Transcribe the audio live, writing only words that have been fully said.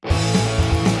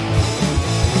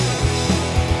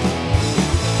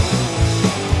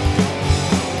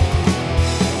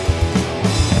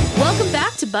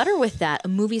Butter With That, a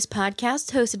movies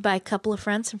podcast hosted by a couple of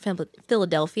friends from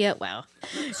Philadelphia. Wow.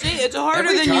 See, it's harder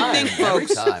than you think,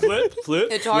 folks. Flip.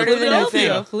 It's harder than you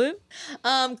think. Flip.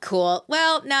 Cool.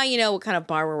 Well, now you know what kind of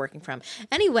bar we're working from.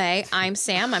 Anyway, I'm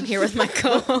Sam. I'm here with my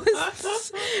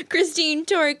co-hosts, Christine,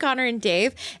 Tori, Connor, and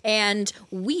Dave. And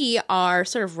we are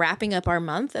sort of wrapping up our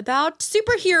month about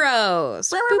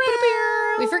superheroes.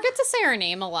 We forget to say our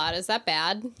name a lot. Is that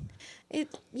bad?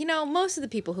 Most of the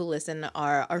people who listen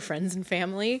are our friends and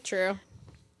family. True.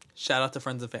 Shout out to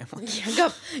friends and family.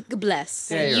 God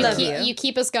bless. Yeah, You love You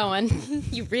keep us going.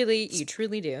 You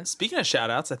truly do. Speaking of shout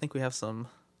outs, I think we have some.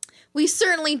 We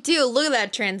certainly do. Look at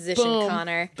that transition, Boom.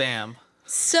 Connor. Bam.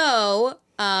 So,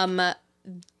 what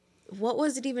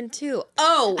was it even to?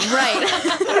 Oh, right.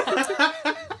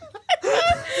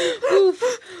 Oof.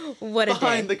 What a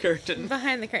Behind day. the curtain.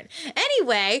 Behind the curtain.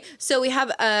 Anyway, so we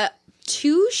have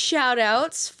 2 shout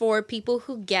outs for people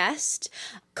who guessed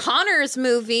Connor's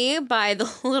movie by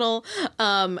the little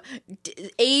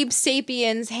Abe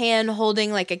Sapiens hand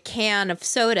holding like a can of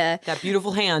soda. That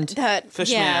beautiful hand.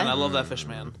 Fishman. I love that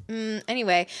Fishman.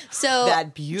 Anyway, so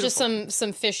That beautiful. Just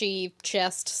some fishy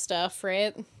chest stuff,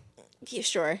 right? yeah,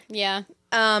 sure. Yeah.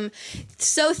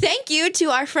 So thank you to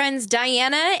our friends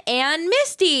Diana and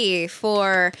Misty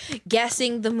for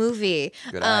guessing the movie.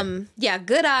 Good eye. Yeah,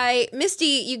 good eye. Misty,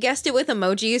 you guessed it with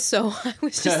emojis, so I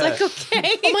was just like,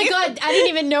 okay. Oh my god, I didn't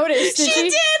even notice. Did She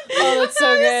you? did. Oh, that's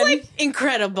so good. Like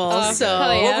incredible. So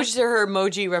hell yeah. What was her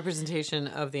emoji representation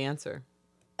of the answer?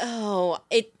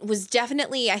 it was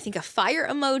definitely, I think, a fire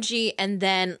emoji and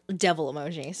then devil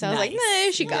emoji. So I was like,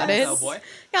 nah, she got it. Oh, boy.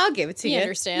 Yeah, I'll give it to We you.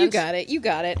 understand. You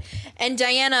got it. And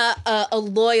Diana, a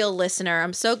loyal listener.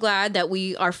 I'm so glad that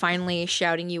we are finally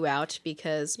shouting you out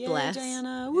because bless.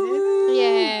 Diana. Woo.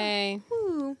 Yay.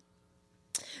 Woo.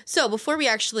 So before we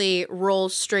actually roll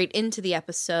straight into the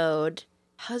episode,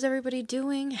 how's everybody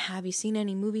doing? Have you seen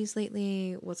any movies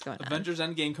lately? What's going on? Avengers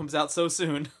Endgame comes out so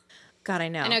soon. God, I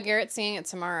know. I know Garrett's seeing it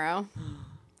tomorrow.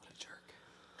 What a jerk.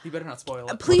 You better not spoil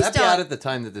it. Please Will that be out don't. at the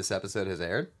time that this episode has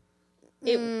aired?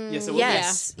 Yes, it will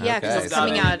Yes. be. Yeah, because Okay. it's be.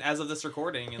 coming out. As of this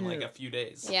recording in like a few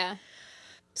days. Yeah.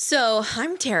 So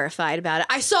I'm terrified about it.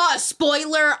 I saw a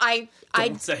spoiler.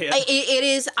 Don't say it. It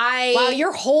is. Wow,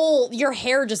 your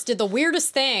hair just did the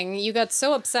weirdest thing. You got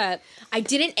so upset. I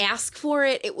didn't ask for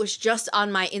it. It was just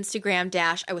on my Instagram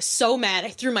dash. I was so mad. I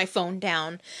threw my phone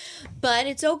down. But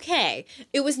it's okay.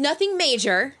 It was nothing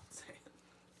major.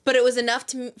 But it was enough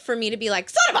for me to be like,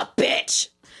 son of a bitch!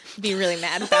 Be really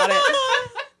mad about it.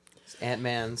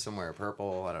 Ant-Man, somewhere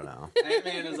purple, I don't know.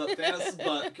 Ant-Man is up Thanos'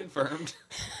 butt, confirmed.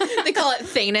 They call it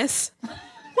Thanos. Listen,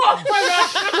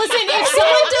 if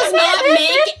someone does not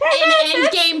make an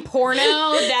endgame porno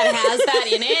that has that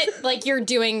in it, like you're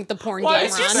doing the porn Why game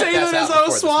did you wrong. say that Pass as out I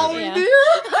was before this swallowing movie. beer?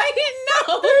 I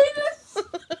didn't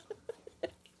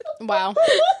know. Wow.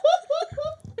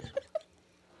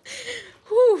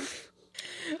 Whew.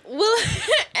 Well,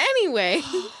 anyway.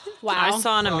 Wow. I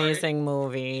saw an amazing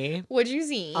movie. What'd you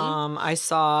see? I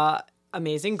saw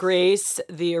Amazing Grace,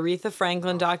 the Aretha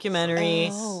Franklin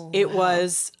documentary. It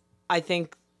was, I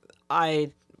think,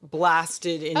 I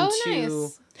blasted into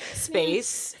nice.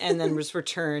 space and then was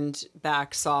returned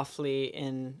back softly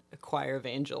in a choir of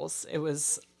angels. It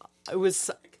was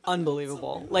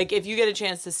unbelievable. Like, if you get a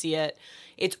chance to see it,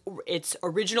 it's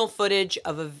original footage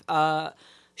of a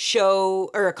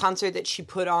show or a concert that she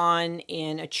put on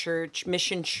in a church,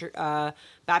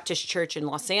 Baptist church in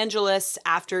Los Angeles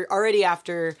after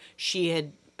she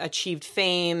had achieved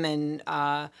fame and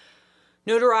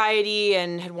notoriety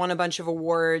and had won a bunch of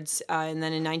awards. And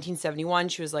then in 1971,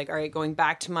 she was like, all right, going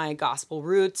back to my gospel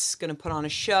roots, going to put on a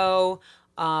show.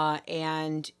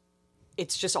 And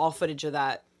it's just all footage of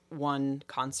that one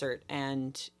concert.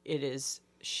 And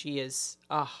she is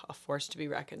a force to be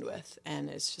reckoned with. And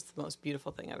it's just the most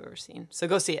beautiful thing I've ever seen. So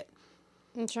go see it.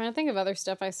 I'm trying to think of other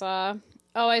stuff I saw.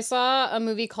 Oh, I saw a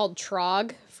movie called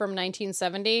Trog from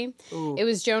 1970. Ooh. It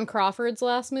was Joan Crawford's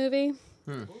last movie.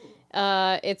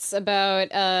 It's about,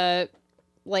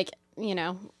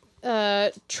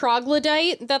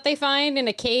 troglodyte that they find in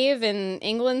a cave in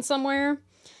England somewhere.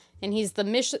 And he's the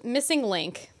missing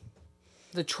link.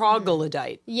 The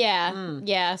troglodyte. Yeah,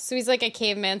 yeah. So he's like a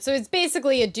caveman. So it's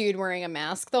basically a dude wearing a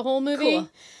mask the whole movie. Cool.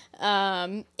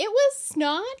 It was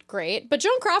not great, but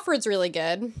Joan Crawford's really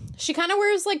good. She kind of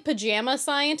wears like pajama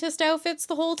scientist outfits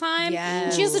the whole time.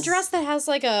 Yes. She has a dress that has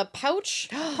like a pouch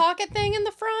pocket thing in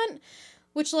the front,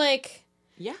 which like...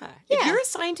 Yeah. Yeah. If you're a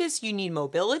scientist, you need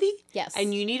mobility. Yes.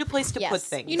 And you need a place to Yes. put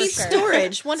things. You need sure.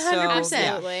 storage, 100%.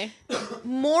 Absolutely.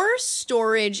 More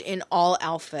storage in all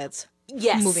outfits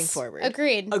Yes. moving forward.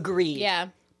 Agreed. Agreed. Yeah.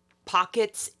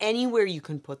 pockets anywhere you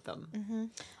can put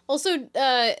them. Also, did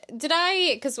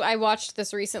I, because I watched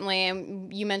this recently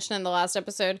and you mentioned in the last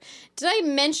episode, did I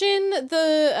mention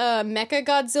the Mecha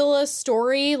Godzilla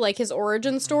story, like his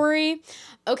origin story?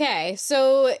 Okay,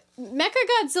 so Mecha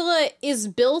Godzilla is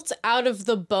built out of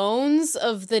the bones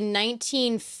of the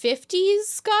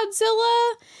 1950s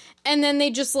Godzilla, and then they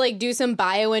just like do some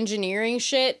bioengineering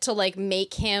shit to like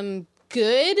make him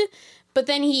good. But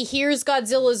then he hears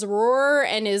Godzilla's roar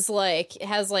and is like,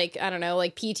 has like, I don't know,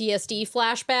 like PTSD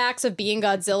flashbacks of being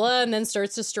Godzilla and then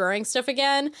starts destroying stuff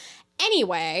again.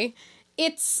 Anyway,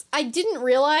 I didn't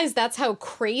realize that's how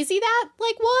crazy that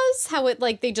like was, how it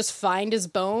like they just find his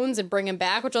bones and bring him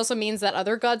back, which also means that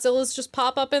other Godzillas just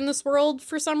pop up in this world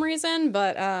for some reason.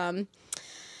 But,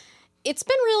 it's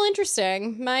been real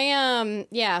interesting. My,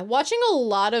 watching a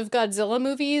lot of Godzilla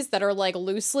movies that are, like,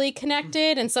 loosely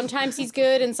connected, and sometimes he's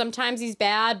good and sometimes he's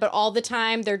bad, but all the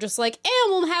time they're just like,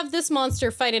 we'll have this monster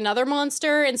fight another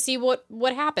monster and see what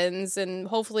happens, and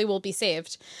hopefully we'll be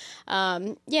saved.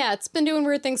 It's been doing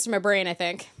weird things to my brain, I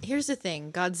think. Here's the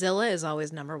thing. Godzilla is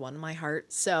always number one in my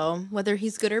heart, so whether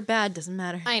he's good or bad doesn't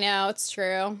matter. I know, it's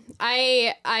true.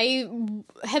 I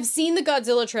have seen the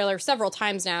Godzilla trailer several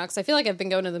times now, because I feel like I've been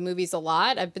going to the movies a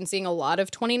lot. I've been seeing a lot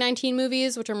of 2019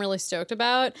 movies, which I'm really stoked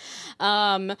about.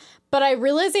 But I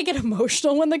realize I get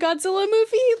emotional when the Godzilla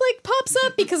movie, like, pops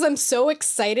up because I'm so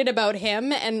excited about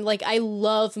him, and, like, I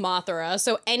love Mothra.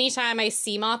 So anytime I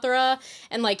see Mothra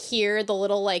and, like, hear the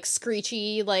little, like,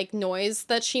 screechy, like, noise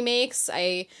that she makes,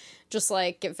 I just,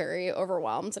 like, get very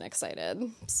overwhelmed and excited.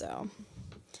 So,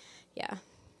 yeah.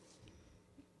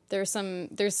 There's some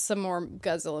more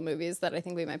Godzilla movies that I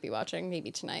think we might be watching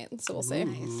maybe tonight, so we'll see.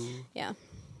 Nice. Yeah.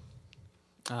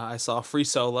 I saw Free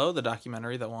Solo, the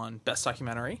documentary that won Best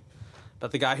Documentary,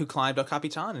 about the guy who climbed El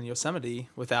Capitan in Yosemite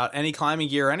without any climbing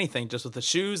gear or anything, just with the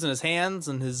shoes in his hands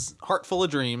and his heart full of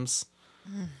dreams.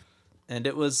 And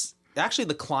it was actually,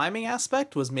 the climbing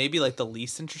aspect was maybe like the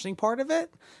least interesting part of it,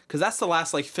 because that's the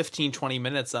last like 15-20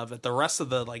 minutes of it. The rest of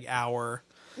the like hour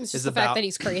it's just the fact that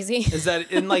he's crazy. Is that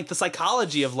in like the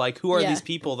psychology of like, who are these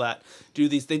people that do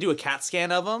these? They do a CAT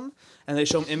scan of them and they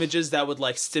show him images that would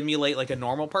like stimulate like a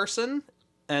normal person.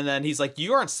 And then he's like,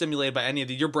 you aren't stimulated by any of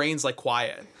these. Your brain's like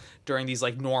quiet during these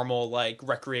like normal like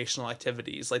recreational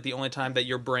activities. Like the only time that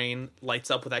your brain lights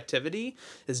up with activity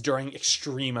is during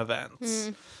extreme events.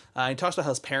 He talks about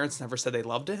how his parents never said they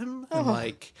loved him. And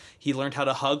like he learned how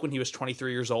to hug when he was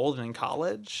 23 years old and in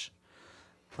college.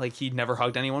 Like he'd never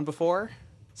hugged anyone before.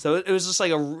 So it was just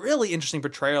like a really interesting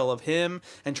portrayal of him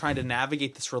and trying to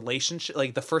navigate this relationship.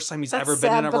 Like the first time he's ever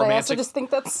been in a romantic. I also just think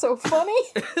that's so funny.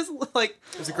 It's like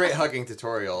it was a great hugging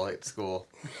tutorial at school.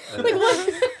 Like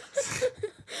what?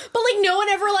 But like no one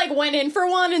ever like went in for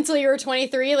one until you were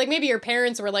 23. Like maybe your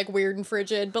parents were like weird and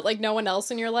frigid, but like no one else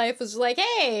in your life was like,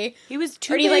 hey. He was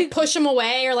too. Or do you like push him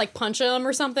away or like punch him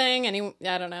or something? And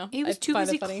I don't know. He was too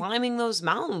busy climbing those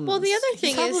mountains. Well, the other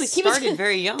thing is he started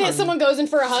very young. Someone goes in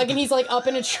for a hug and he's like up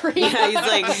in a tree. Yeah, he's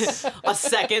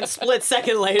like split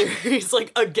second later, he's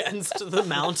like against the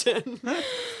mountain.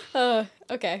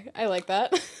 Okay, I like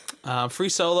that. Free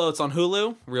Solo, it's on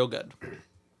Hulu. Real good.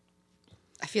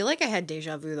 I feel like I had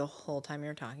deja vu the whole time you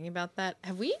were talking about that.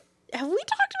 Have we talked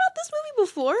about this movie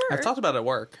before? I've talked about it at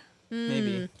work.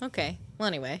 Maybe. Okay. Well,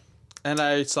 anyway. And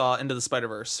I saw Into the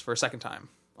Spider-Verse for a second time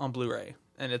on Blu-ray.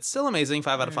 And it's still amazing.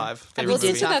 5 out of 5. Favorite Listen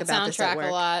movie. to that about this at soundtrack work.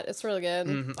 a lot. It's really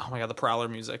good. Oh my god, the Prowler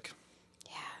music.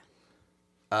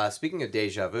 Speaking of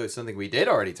deja vu, something we did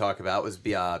already talk about was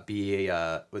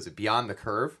was it Beyond the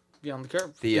Curve? Beyond the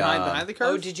Curve. Behind the Curve.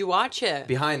 Oh, did you watch it?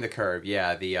 Behind the Curve,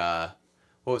 yeah. The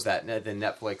what was that? The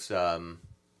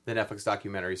Netflix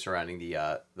documentary surrounding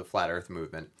the Flat Earth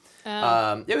movement.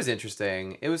 It was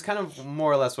interesting. It was kind of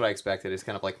more or less what I expected. It's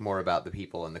kind of like more about the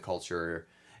people and the culture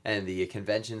and the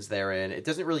conventions therein. It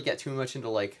doesn't really get too much into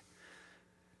like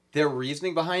their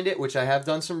reasoning behind it, which I have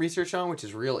done some research on, which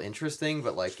is real interesting.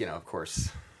 But like, of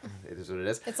course, it is what it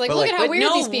is. It's like, but look at how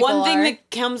weird these people one thing are. that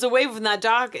comes away from that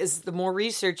doc is the more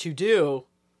research you do.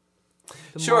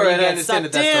 Sure, and I understand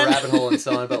that that's the rabbit hole and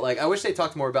so on, but like I wish they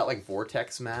talked more about like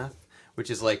vortex math, which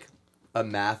is like a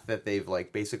math that they've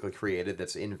like basically created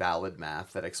that's invalid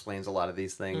math that explains a lot of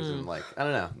these things and like I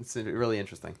don't know, it's really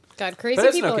interesting. God, crazy But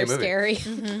it's an people okay are movie.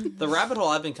 scary. The rabbit hole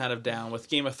I've been kind of down with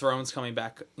Game of Thrones coming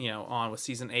back, on with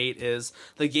season 8 is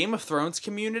the Game of Thrones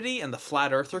community and the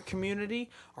Flat Earther community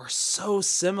are so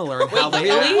similar in how they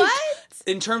really? act.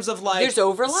 In terms of like There's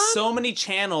overlap? So many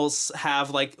channels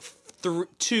have like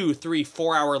 2, 3,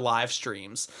 4 hour live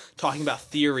streams talking about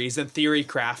theories and theory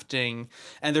crafting,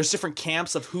 and there's different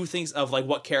camps of who thinks of like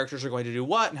what characters are going to do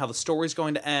what and how the story's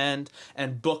going to end,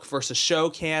 and book versus show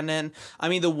canon. I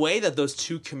mean, the way that those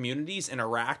two communities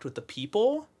interact with the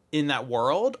people in that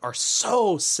world are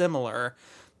so similar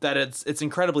that it's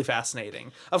incredibly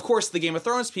fascinating. Of course, the Game of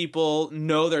Thrones people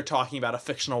know they're talking about a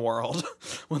fictional world.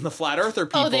 When the Flat Earther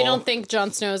people... Oh, they don't think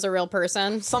Jon Snow is a real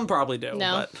person? Some probably do.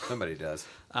 No. But, Somebody does.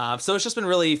 so it's just been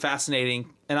really fascinating,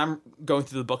 and I'm going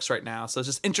through the books right now, so it's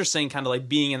just interesting kind of like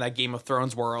being in that Game of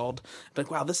Thrones world.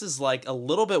 Like, wow, this is like a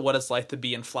little bit what it's like to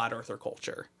be in Flat Earther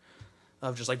culture,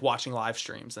 of just like watching live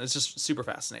streams, and it's just super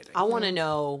fascinating. I want to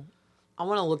know. I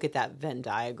want to look at that Venn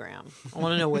diagram. I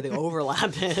want to know where the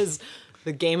overlap is.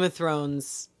 The Game of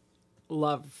Thrones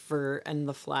love for and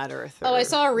the Flat Earther. Oh, I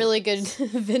saw a really good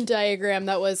Venn diagram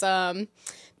that was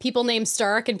people named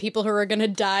Stark and people who are going to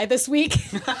die this week.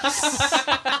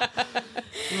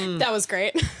 That was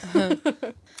great.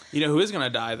 You know who is going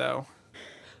to die, though?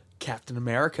 Captain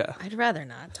America. I'd rather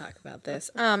not talk about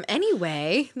this.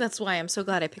 Anyway, that's why I'm so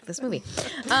glad I picked this movie.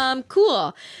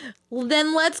 Cool. Well,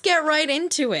 then let's get right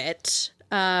into it.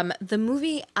 The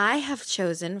movie I have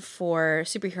chosen for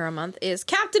Superhero Month is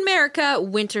Captain America: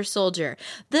 Winter Soldier,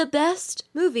 the best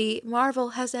movie Marvel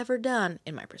has ever done,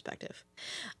 in my perspective.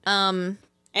 And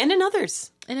in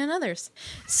others. And in others.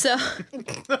 So,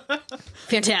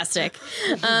 fantastic.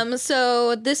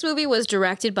 So this movie was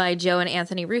directed by Joe and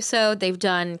Anthony Russo. They've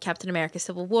done Captain America: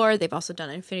 Civil War. They've also done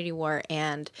Infinity War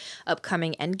and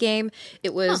upcoming Endgame.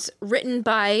 It was written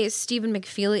by Stephen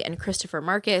McFeely and Christopher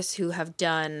Marcus, who have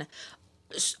done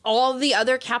all the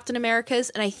other Captain Americas,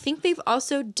 and I think they've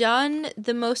also done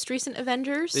the most recent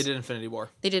Avengers. They did Infinity War.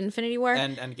 They did Infinity War.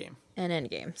 And Endgame. And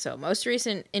Endgame. So most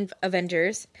recent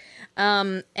Avengers.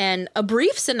 And a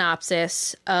brief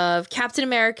synopsis of Captain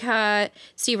America,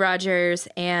 Steve Rogers,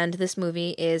 and this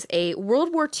movie is a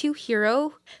World War II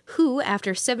hero who,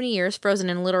 after 70 years frozen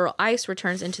in literal ice,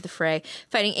 returns into the fray,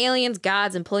 fighting aliens,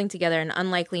 gods, and pulling together an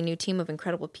unlikely new team of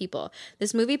incredible people.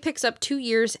 This movie picks up 2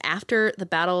 years after the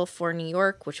Battle for New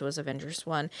York, which was Avengers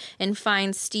 1, and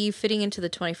finds Steve fitting into the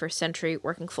 21st century,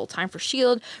 working full-time for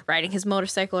S.H.I.E.L.D., riding his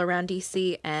motorcycle around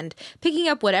D.C., and picking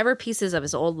up whatever pieces of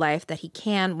his old life that he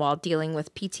can while dealing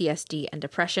with PTSD and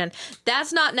depression.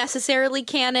 That's not necessarily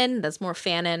canon. That's more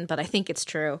fanon, but I think it's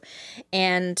true.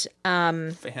 And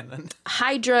Fanon.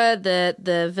 Hydra,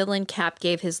 the villain Cap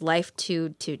gave his life to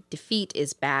defeat,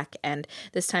 is back, and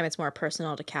this time it's more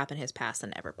personal to Cap and his past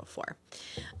than ever before.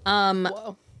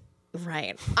 Whoa.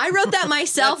 Right. I wrote that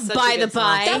myself, That's such by a the good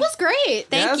by. That was great.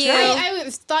 Thank you. I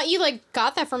thought you like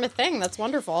got that from a thing. That's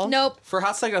wonderful. Nope. For a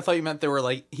hot second, I thought you meant they were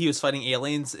like he was fighting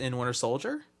aliens in Winter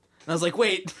Soldier, and I was like,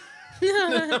 wait,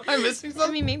 am I missing something?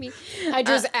 I mean, maybe.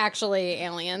 Hydra's actually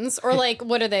aliens, or like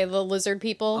what are they? The lizard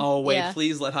people? Oh wait, Yeah.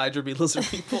 please let Hydra be lizard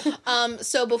people.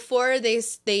 So before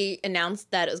they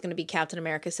announced that it was going to be Captain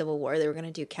America: Civil War, they were going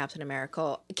to do Captain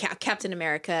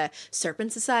America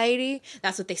Serpent Society.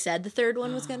 That's what they said the third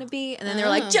one was going to be, and then they were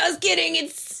like, "Just kidding,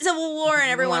 it's Civil War,"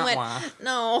 and everyone went, Wah,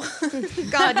 wah. "No,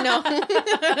 God,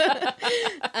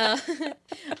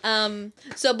 no."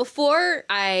 So before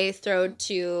I throw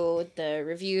to the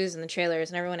reviews and the trailers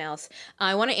and everyone else,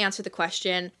 I want to answer the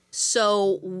question.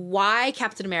 So why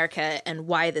Captain America and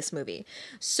why this movie?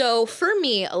 So for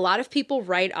me, a lot of people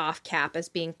write off Cap as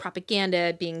being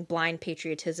propaganda, being blind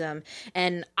patriotism,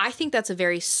 and I think that's a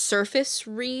very surface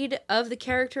read of the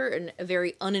character and a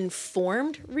very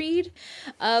uninformed read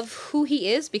of who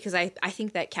he is, because I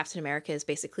think that Captain America is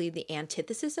basically the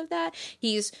antithesis of that.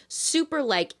 He's super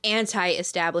like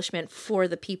anti-establishment, for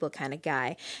the people kind of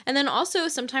guy. And then also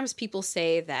sometimes people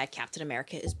say that Captain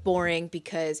America is boring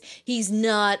because he's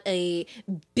not a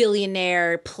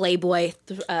billionaire playboy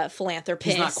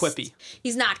philanthropist. He's not quippy.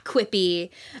 He's not quippy.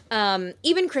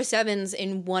 Even Chris Evans,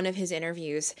 in one of his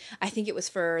interviews, I think it was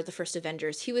for the first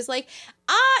Avengers, he was like,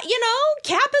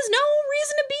 Cap has no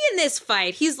reason to be in this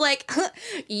fight. He's like,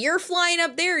 you're flying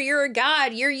up there, you're a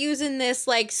god, you're using this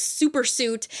like super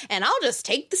suit, and I'll just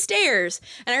take the stairs.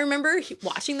 And I remember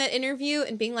watching that interview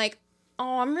and being like,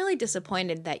 oh, I'm really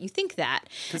disappointed that you think that.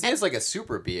 Because he's like a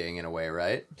super being in a way,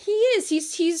 right? He is.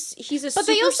 He's a But super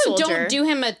they also soldier. don't do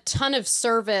him a ton of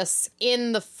service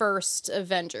in the first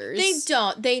Avengers.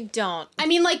 They don't. I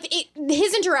mean, like,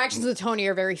 his interactions with Tony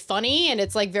are very funny, and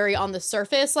it's, like, very on the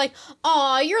surface. Like,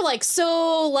 aw, you're, like,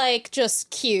 so, like,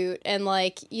 just cute and,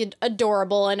 like,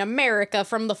 adorable in America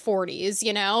from the 40s,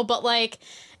 you know? But, like,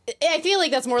 I feel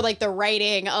like that's more, like, the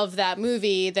writing of that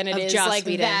movie than it is, Joss like,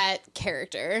 Whedon. that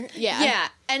character. Yeah. Yeah.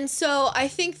 And so I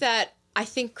think that I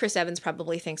think Chris Evans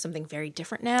probably thinks something very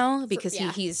different now because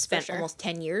yeah, he's spent sure. almost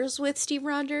 10 years with Steve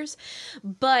Rogers.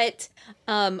 But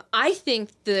I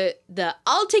think the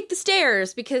I'll take the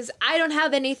stairs because I don't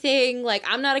have anything, like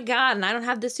I'm not a god and I don't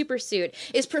have the super suit,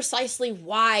 is precisely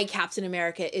why Captain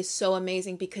America is so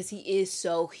amazing, because he is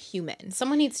so human.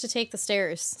 Someone needs to take the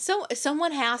stairs. So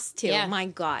someone has to. Yeah. My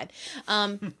God.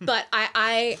 But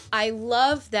I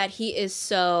love that he is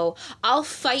so. I'll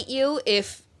fight you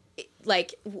if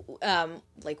like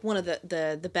one of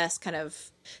the best kind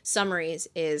of summaries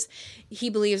is he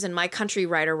believes in my country,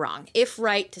 right or wrong. If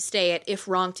right, to stay it. If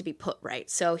wrong, to be put right.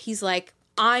 So he's like,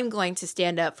 I'm going to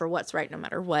stand up for what's right no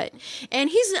matter what. And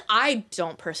I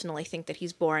don't personally think that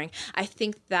he's boring. I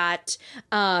think that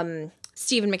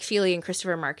Stephen McFeely and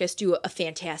Christopher Marcus do a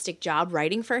fantastic job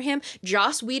writing for him.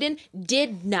 Joss Whedon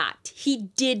did not. He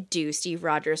did do Steve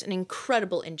Rogers an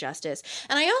incredible injustice.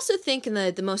 And I also think in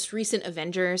the most recent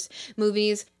Avengers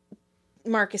movies,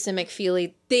 Marcus and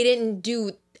McFeely, they didn't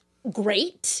do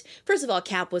great. First of all,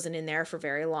 Cap wasn't in there for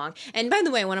very long. And by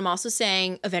the way, when I'm also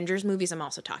saying Avengers movies, I'm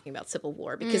also talking about Civil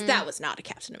War, because that was not a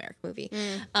Captain America movie.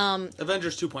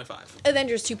 Avengers 2.5.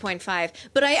 Avengers 2.5.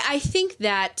 But I think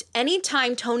that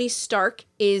anytime Tony Stark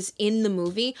is in the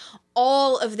movie,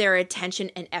 all of their attention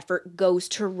and effort goes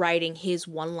to writing his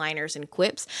one-liners and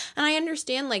quips. And I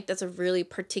understand, like, that's a really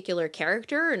particular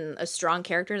character and a strong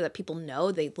character that people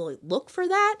know. They look for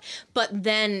that. But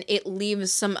then it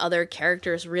leaves some other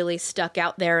characters really stuck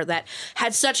out there that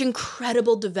had such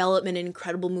incredible development in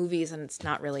incredible movies, and it's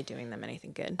not really doing them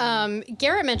anything good.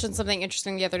 Garrett mentioned something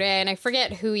interesting the other day, and I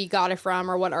forget who he got it from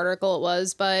or what article it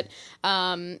was, but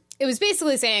it was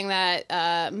basically saying that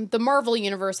the Marvel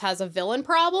Universe has a villain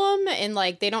problem, and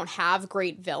like they don't have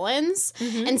great villains.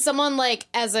 And someone, like,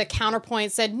 as a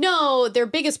counterpoint said, no, their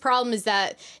biggest problem is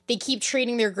that they keep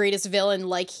treating their greatest villain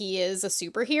like he is a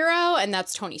superhero, and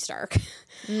that's Tony Stark.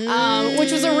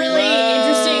 Which was a really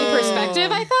interesting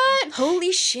perspective, I thought.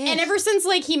 Holy shit. And ever since,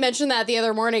 like, he mentioned that the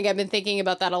other morning, I've been thinking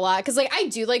about that a lot. Because, like, I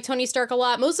do like Tony Stark a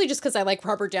lot, mostly just because I like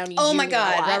Robert Downey Jr. Oh my a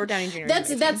God, lot. Robert Downey Jr.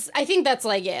 That's I think that's,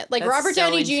 like, it. Like, That's Robert so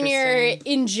Downey Jr. interesting.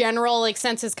 in general, like,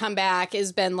 since his comeback,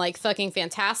 has been, like, fucking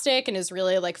fantastic and is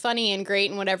really, like, funny and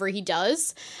great in whatever he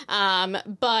does.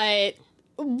 But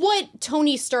what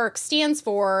Tony Stark stands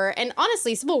for, and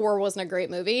honestly, Civil War wasn't a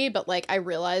great movie, but, like, I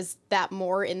realized that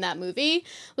more in that movie,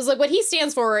 was, like, what he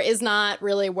stands for is not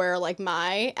really where, like,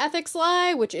 my ethics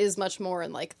lie, which is much more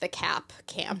in, like, the Cap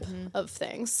camp of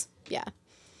things. Yeah.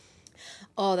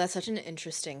 Oh, that's such an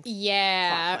interesting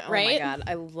Yeah, plot point. right? Oh my God,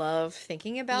 I love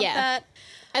thinking about Yeah. that.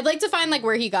 I'd like to find, like,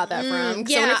 where he got that from.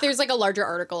 'Cause I wonder if there's, like, a larger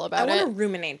article I about want it. to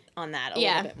ruminate on that a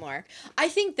Yeah. little bit more. I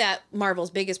think that Marvel's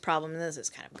biggest problem, and this is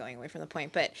kind of going away from the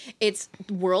point, but it's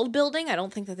world building. I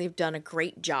don't think that they've done a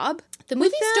great job. The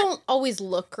movies don't always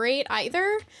look great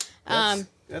either.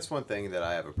 That's one thing that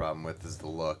I have a problem with is the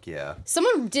look, yeah.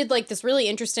 Someone did, like, this really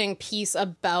interesting piece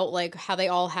about, like, how they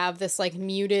all have this, like,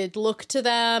 muted look to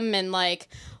them, and, like,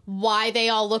 why they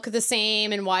all look the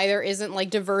same, and why there isn't, like,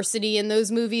 diversity in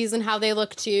those movies and how they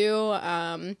look too.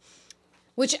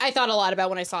 Which I thought a lot about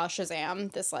when I saw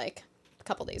Shazam this, like, a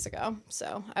couple days ago.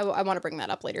 So I want to bring that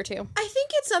up later too. I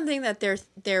think it's something that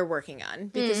they're working on,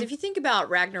 because if you think about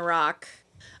Ragnarok,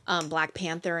 Black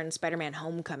Panther, and Spider-Man: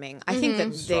 Homecoming, I think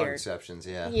that Strong they're exceptions,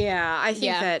 yeah. yeah. I think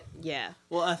Yeah. that yeah.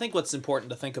 Well, I think what's important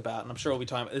to think about, and I'm sure we'll be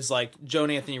talking about, is like Joan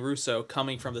Anthony Russo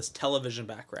coming from this television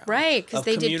background. Right, 'cause of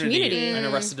they did Community. and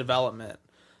Arrested Development.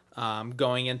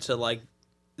 Going into, like,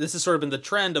 this has sort of been the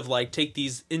trend of, like, take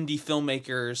these indie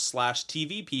filmmakers /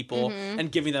 TV people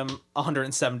and giving them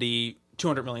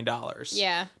 $200 million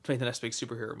Yeah. to make the next big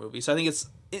superhero movie. So I think it's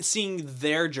seeing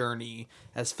their journey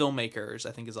as filmmakers,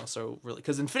 I think, is also really,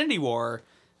 because Infinity War,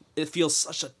 it feels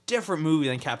such a different movie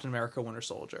than Captain America: Winter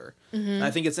Soldier. And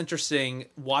I think it's interesting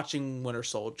watching Winter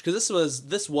Soldier, because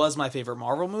this was my favorite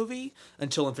Marvel movie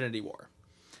until Infinity War.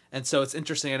 And so it's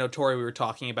interesting. I know, Tori, we were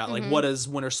talking about, like, what does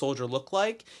Winter Soldier look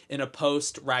like in a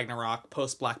post Ragnarok,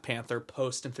 post Black Panther,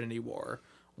 post Infinity War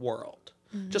world.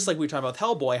 Just like we were talking about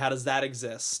with Hellboy, how does that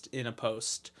exist in a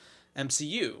post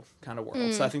MCU kind of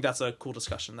world? So I think that's a cool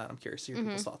discussion that I'm curious to hear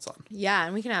people's thoughts on. Yeah,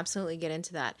 and we can absolutely get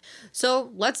into that.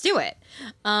 So let's do it.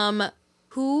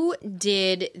 Who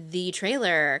did the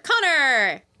trailer?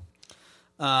 Connor!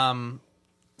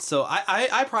 So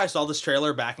I probably saw this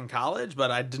trailer back in college,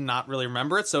 but I did not really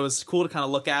remember it. So it's cool to kind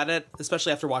of look at it,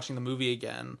 especially after watching the movie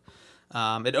again.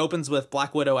 It opens with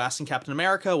Black Widow asking Captain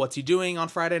America, what's he doing on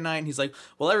Friday night? And he's like,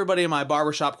 well, everybody in my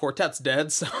barbershop quartet's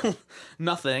dead, so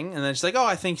nothing. And then she's like, oh,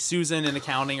 I think Susan in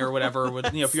accounting or whatever would,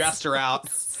 if you asked her out.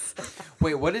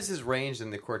 Wait, what is his range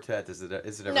in the quartet? Is it ever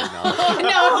acknowledged?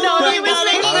 No, he was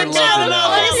making I a would joke. love to know.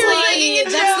 Honestly,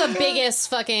 that's the biggest biggest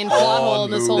fucking plot hole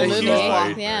in this whole The movie. huge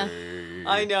plot. Yeah.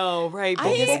 I know, right? I-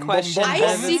 Biggest question.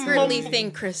 I secretly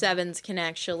think Chris Evans can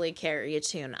actually carry a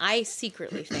tune. I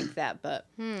secretly think that, but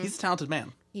He's a talented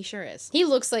man. he sure is. He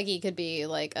looks like he could be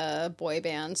like a boy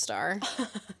band star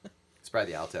It's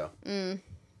probably the alto,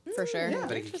 for sure.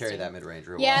 but he can carry that mid range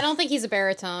real Yeah, I well. don't think he's a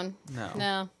baritone.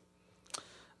 No.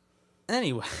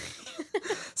 Anyway,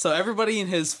 so everybody in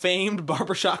his famed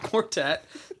barbershop quartet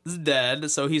is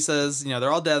dead. So he says, they're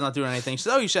all dead, not doing anything. She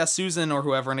says, oh, you should ask Susan or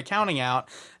whoever in accounting out.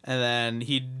 And then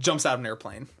he jumps out of an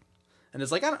airplane. And it's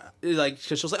like,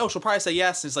 cause she'll say, oh, she'll probably say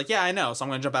yes. And it's like, yeah, I know. So I'm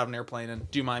going to jump out of an airplane and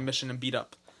do my mission and beat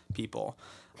up people.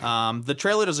 The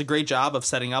trailer does a great job of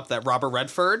setting up that Robert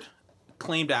Redford,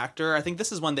 acclaimed actor. I think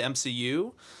this is when the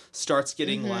MCU starts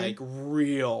getting like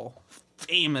real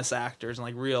famous actors and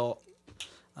like real,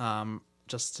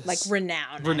 just Like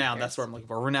renowned. Renowned, that's what I'm looking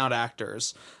for. Renowned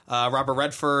actors. Robert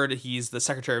Redford, he's the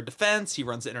Secretary of Defense. He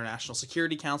runs the International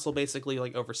Security Council, basically,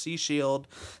 like overseas S.H.I.E.L.D.,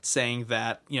 saying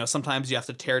that, sometimes you have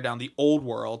to tear down the old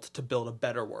world to build a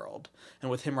better world.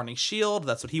 And with him running S.H.I.E.L.D.,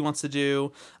 that's what he wants to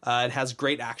do. It has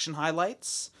great action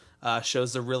highlights,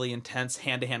 shows the really intense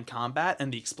hand-to-hand combat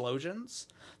and the explosions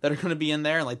that are going to be in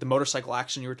there, and like the motorcycle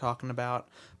action you were talking about.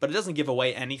 But it doesn't give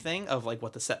away anything of like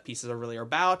what the set pieces are really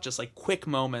about, just like quick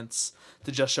moments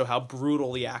to just show how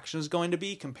brutal the action is going to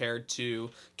be compared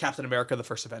to Captain America: The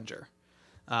First Avenger,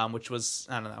 which was,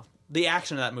 I don't know, the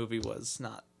action of that movie was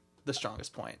not the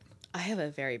strongest point. I have a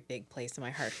very big place in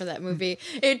my heart for that movie.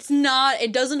 It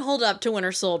doesn't hold up to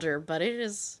Winter Soldier, but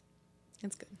it's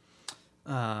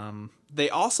good. They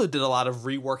also did a lot of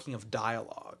reworking of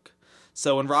dialogue.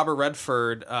 So when Robert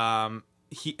Redford,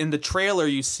 in the trailer,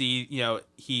 you see,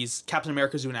 he's Captain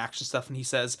America's doing action stuff, and he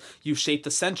says, "You've shaped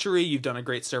the century. You've done a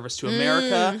great service to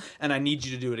America, and I need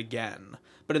you to do it again."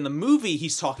 But in the movie,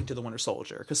 he's talking to the Winter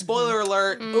Soldier. Because spoiler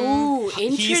alert, Ooh,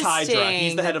 interesting. he's Hydra.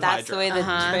 He's the head of That's Hydra. the way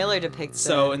the trailer depicts it.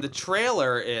 So in the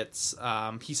trailer, it's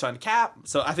he's signed Cap.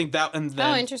 So I think that, and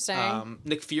then interesting.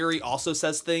 Nick Fury also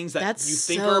says things that That's you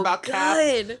think so are about Cap,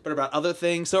 good. but about other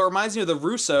things. So it reminds me of the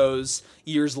Russos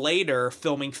years later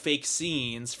filming fake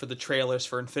scenes for the trailers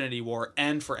for Infinity War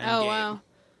and for Endgame. Oh, wow.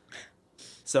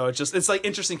 So it's like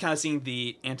interesting kind of seeing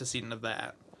the antecedent of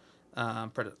that,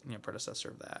 predecessor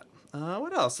of that.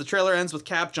 What else? The trailer ends with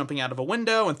Cap jumping out of a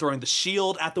window and throwing the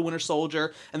shield at the Winter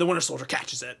Soldier, and the Winter Soldier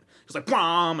catches it. He's like,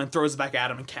 "Brom!" and throws it back at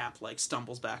him, and Cap like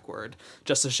stumbles backward,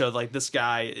 just to show like this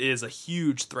guy is a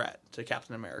huge threat to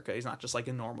Captain America. He's not just like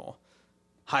a normal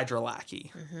Hydra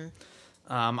lackey.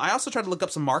 I also tried to look up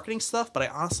some marketing stuff, but I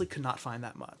honestly could not find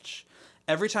that much.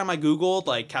 Every time I Googled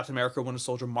like Captain America Winter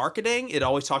Soldier marketing, it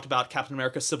always talked about Captain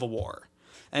America Civil War,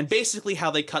 and basically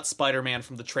how they cut Spider-Man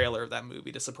from the trailer of that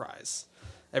movie to surprise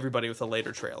everybody with a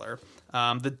later trailer.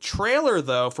 The trailer,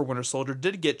 though, for Winter Soldier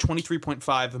did get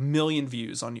 23.5 million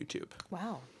views on YouTube.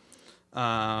 Wow.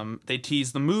 They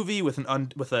teased the movie with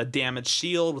with a damaged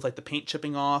shield, with like the paint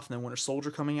chipping off, and then Winter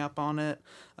Soldier coming up on it.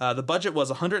 The budget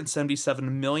was $177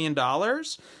 million,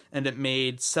 and it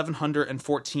made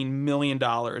 $714 million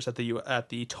at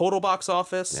the total box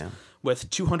office, with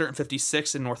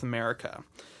 256 in North America.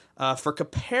 For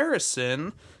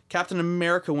comparison, Captain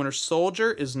America: Winter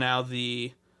Soldier is now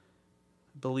the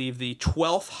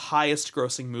 12th highest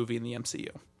grossing movie in the MCU.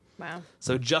 Wow.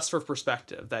 So just for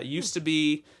perspective, that used to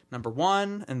be number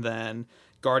 1, and then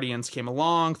Guardians came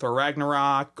along, Thor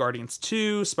Ragnarok, Guardians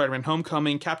 2, Spider-Man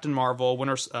Homecoming, Captain Marvel,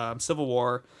 Civil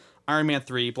War, Iron Man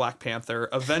 3, Black Panther,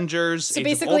 Avengers, So Age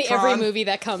basically of Ultron. every movie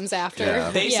that comes after.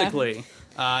 Yeah. Basically.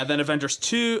 Then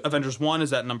Avengers 1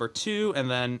 is at number 2, and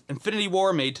then Infinity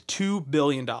War made $2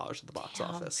 billion at the box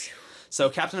office. So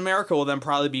Captain America will then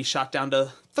probably be shot down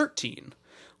to 13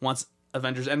 once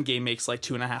Avengers Endgame makes like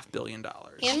 $2.5 billion.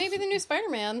 And maybe the new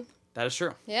Spider-Man. That is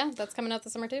true. Yeah, that's coming out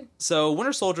this summer too. So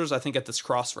Winter Soldier's, I think, at this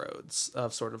crossroads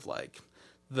of sort of like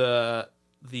the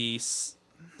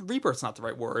rebirth's not the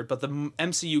right word, but the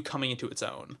MCU coming into its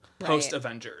own post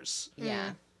Avengers.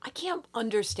 Yeah. I can't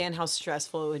understand how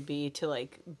stressful it would be to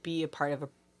like be a part of a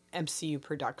MCU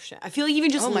production. I feel like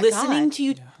even just Oh my listening God. to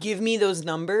you give me those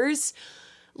numbers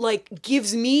like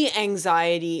gives me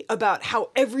anxiety about how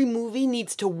every movie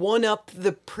needs to one up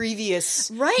the previous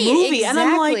Right, movie. And I'm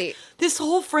exactly. like, this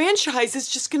whole franchise is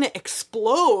just going to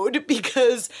explode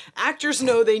because actors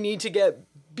know they need to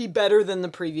be better than the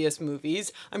previous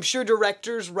movies. I'm sure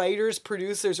directors, writers,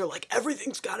 producers are like,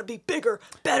 everything's got to be bigger,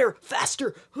 better,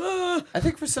 faster. Ah. I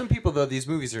think for some people though, these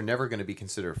movies are never going to be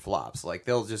considered flops. Like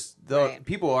Right.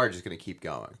 people are just going to keep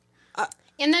going.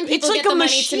 And then people It's get like the a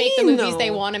money to make the machine, movies they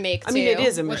though. want to make, too. I mean, it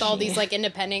is a with all machine. these, like,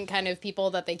 independent kind of people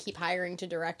that they keep hiring to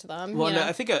direct them. Well, you no, know?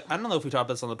 I think I don't know if we talked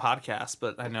about this on the podcast,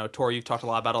 but I know Tori, you've talked a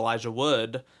lot about Elijah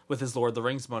Wood with his Lord of the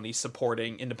Rings money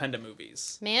supporting independent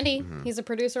movies. Mandy. He's a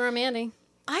producer on Mandy.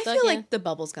 I Fuck feel yeah. like the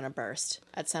bubble's gonna burst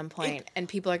at some point, and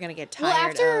people are gonna get Well,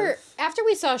 tired. after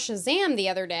we saw Shazam the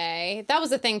other day, that was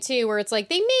the thing too, where it's like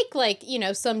they make like, you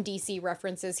know, some DC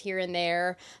references here and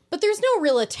there, but there's no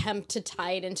real attempt to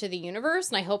tie it into the universe,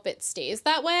 and I hope it stays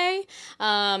that way.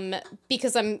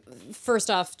 Because I'm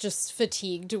first off just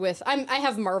fatigued with I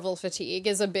have Marvel fatigue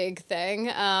is a big thing.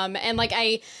 And like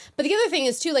but the other thing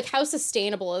is too, like, how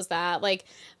sustainable is that? Like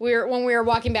when we were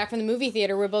walking back from the movie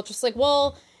theater, we're both just like,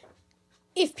 well,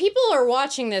 if people are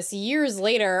watching this years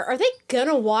later, are they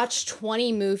gonna watch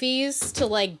 20 movies to,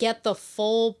 like, get the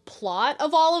full plot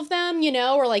of all of them, you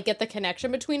know, or, like, get the connection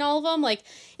between all of them? Like,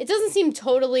 it doesn't seem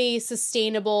totally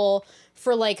sustainable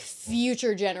for, like,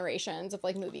 future generations of,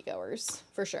 like, moviegoers,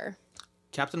 for sure.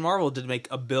 Captain Marvel did make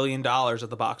 $1 billion at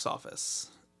the box office,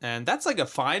 and that's like a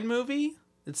fine movie.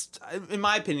 It's, in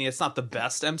my opinion, it's not the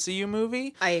best MCU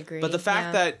movie. I agree. But the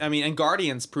fact that, I mean, and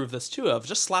Guardians proved this too, of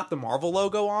just slap the Marvel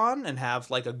logo on and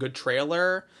have like a good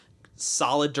trailer,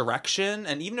 solid direction,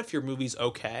 and even if your movie's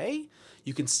okay,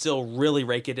 you can still really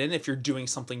rake it in if you're doing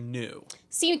something new.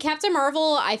 See, Captain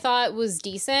Marvel, I thought was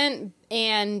decent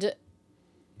and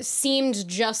seemed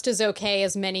just as okay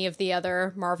as many of the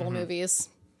other Marvel movies.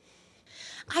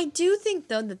 I do think,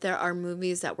 though, that there are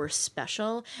movies that were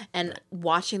special, and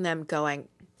watching them going,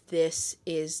 this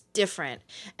is different.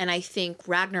 And I think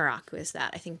Ragnarok was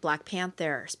that. I think Black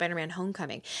Panther, Spider-Man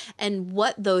Homecoming. And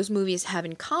what those movies have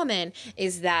in common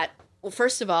is that, well,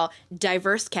 first of all,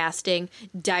 diverse casting,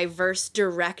 diverse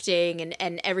directing,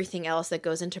 and everything else that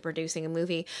goes into producing a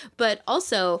movie, but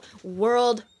also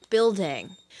world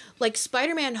building. Like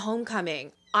Spider-Man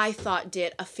Homecoming, I thought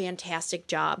did a fantastic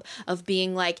job of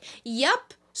being like,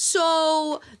 yep,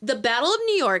 so the Battle of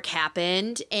New York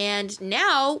happened, and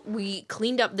now we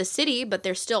cleaned up the city, but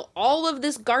there's still all of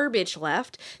this garbage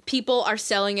left. People are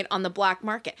selling it on the black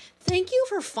market. Thank you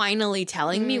for finally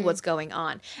telling me what's going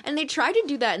on. And they tried to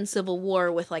do that in Civil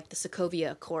War with, like, the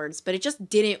Sokovia Accords, but it just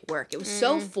didn't work. It was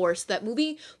so forced. That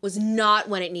movie was not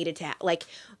when it needed to like,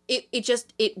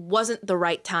 it wasn't the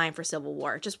right time for Civil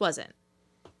War. It just wasn't.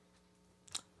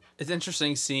 It's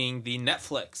interesting seeing the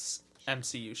Netflix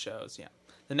MCU shows,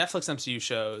 the Netflix MCU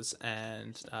shows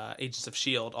and Agents of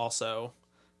S.H.I.E.L.D. also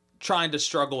trying to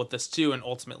struggle with this too, and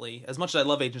ultimately, as much as I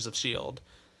love Agents of S.H.I.E.L.D.,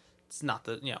 it's not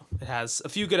the, it has a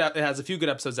few good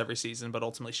episodes every season, but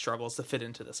ultimately struggles to fit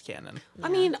into this canon. I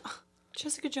mean,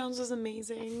 Jessica Jones was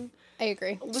amazing. I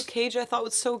agree. Luke Cage, I thought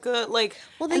was so good. Like,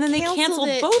 Well, and then they canceled canceled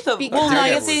it both of them. because- Well, no, I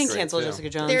Daredevil guess they was didn't great, cancel too. Jessica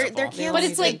Jones. They're They canceling- But only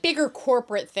it's like did- bigger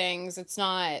corporate things. It's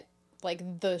not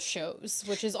like the shows,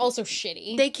 which is also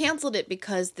shitty. They canceled it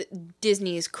because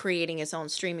Disney is creating its own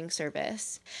streaming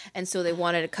service. And so they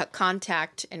wanted to cut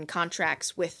contact and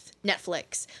contracts with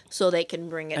Netflix so they can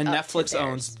bring it And up Netflix to theirs.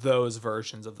 owns those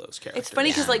versions of those characters. It's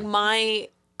funny because like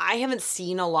I haven't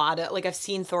seen a lot of, like, I've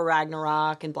seen Thor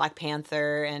Ragnarok and Black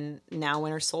Panther and now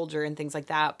Winter Soldier and things like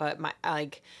that, but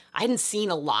I hadn't seen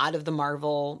a lot of the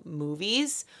Marvel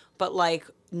movies, but like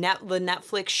the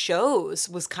Netflix shows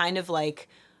was kind of like,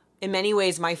 in many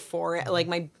ways, my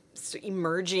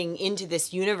emerging into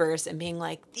this universe and being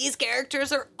like, these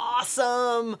characters are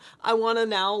awesome. I want to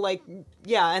now, like,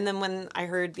 and then when I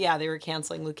heard, they were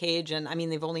canceling Luke Cage, and I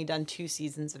mean, they've only done 2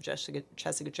 seasons of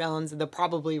Jessica Jones, and they're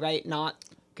probably not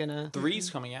gonna. 3's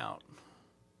coming out.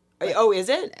 Oh, is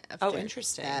it? After Oh,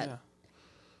 interesting. that.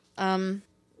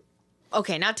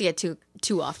 Okay, not to get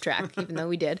too off track, even though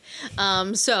we did.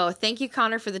 So thank you,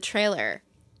 Connor, for the trailer.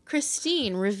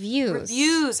 Christine, reviews.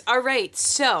 Reviews. All right.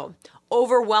 So,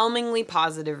 overwhelmingly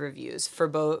positive reviews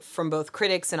from both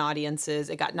critics and audiences.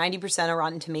 It got 90% of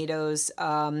Rotten Tomatoes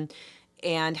and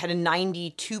had a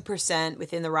 92%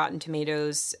 within the Rotten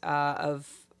Tomatoes of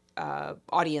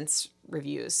audience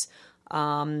reviews.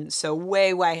 So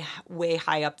way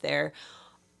high up there.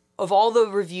 Of all the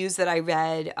reviews that I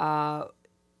read,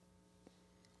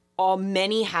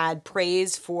 many had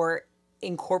praise for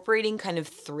incorporating kind of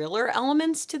thriller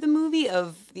elements to the movie,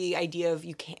 of the idea of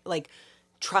you can't, like,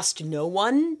 trust no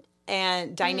one,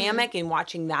 and dynamic, and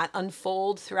watching that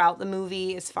unfold throughout the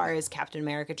movie, as far as Captain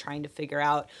America trying to figure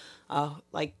out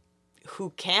like, who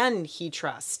can he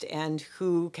trust and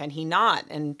who can he not,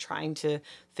 and trying to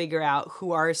figure out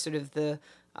who are sort of the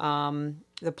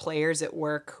players at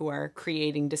work who are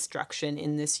creating destruction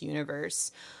in this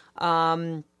universe,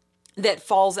 that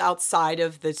falls outside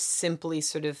of the simply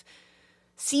sort of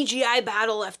CGI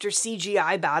battle after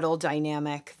CGI battle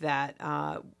dynamic that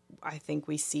I think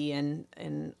we see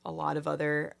in a lot of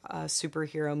other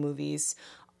superhero movies.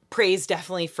 Praise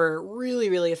definitely for really,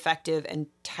 really effective and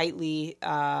tightly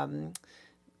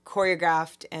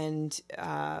choreographed and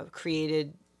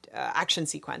created action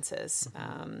sequences.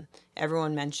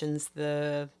 Everyone mentions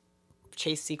the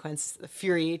chase sequence, the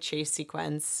Fury chase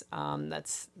sequence.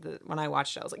 When I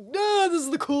watched it, I was like, "No, this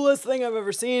is the coolest thing I've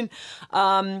ever seen,"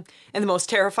 and the most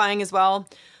terrifying as well.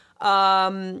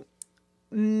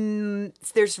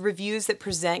 There's reviews that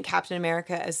present Captain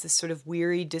America as this sort of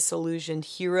weary, disillusioned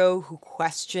hero who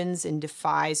questions and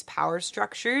defies power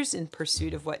structures in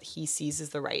pursuit of what he sees as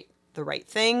the right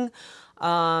thing.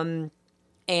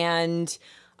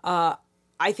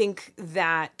 I think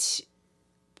that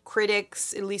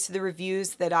critics, at least the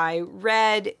reviews that I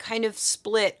read, kind of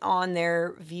split on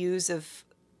their views of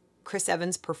Chris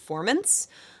Evans' performance.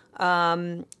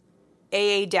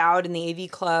 A.A. Dowd in the AV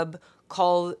Club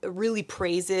really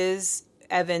praises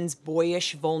Evans'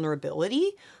 boyish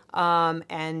vulnerability,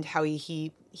 and how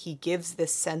he gives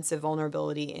this sense of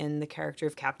vulnerability in the character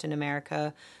of Captain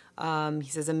America. He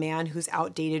says a man whose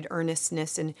outdated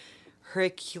earnestness and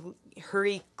Herculean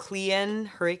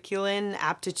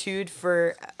aptitude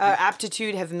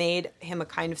have made him a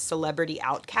kind of celebrity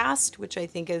outcast, which I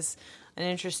think is an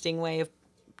interesting way of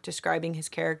describing his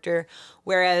character.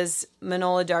 Whereas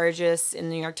Manohla Dargis in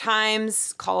the New York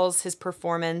Times calls his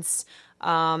performance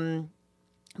bland.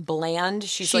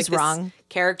 She's like wrong.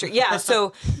 Character. Yeah.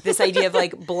 So this idea of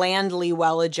like blandly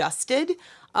well adjusted.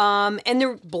 And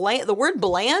the word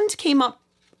bland came up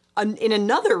in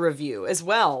another review as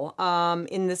well,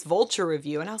 in this Vulture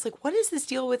review. And I was like, what is this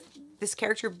deal with this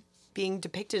character being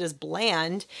depicted as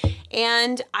bland?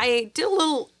 And I did a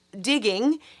little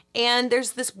digging, and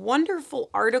there's this wonderful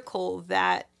article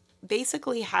that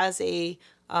basically has a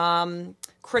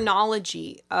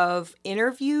chronology of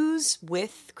interviews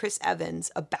with Chris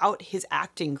Evans about his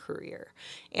acting career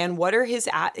and what are his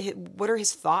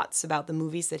thoughts about the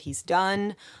movies that he's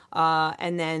done,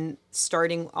 and then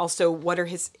starting also what are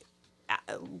his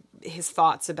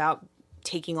thoughts about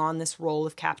taking on this role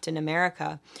of Captain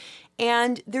America.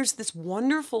 And there's this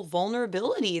wonderful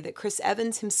vulnerability that Chris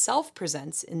Evans himself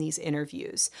presents in these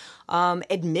interviews,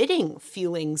 admitting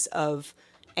feelings of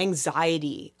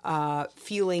anxiety,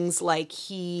 feelings like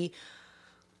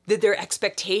that their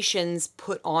expectations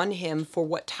put on him for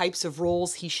what types of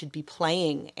roles he should be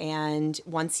playing. And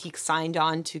once he signed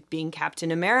on to being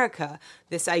Captain America,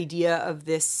 this idea of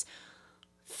this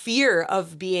fear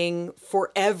of being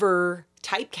forever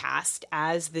typecast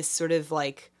as this sort of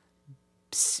like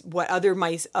what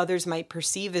others might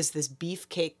perceive as this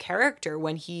beefcake character,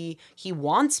 when he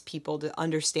wants people to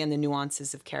understand the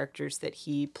nuances of characters that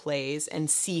he plays and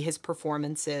see his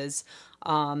performances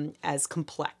as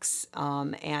complex,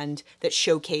 and that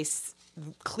showcase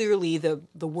clearly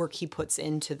the work he puts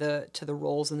into the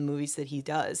roles in the movies that he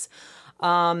does.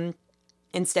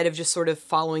 Instead of just sort of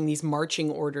following these marching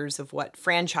orders of what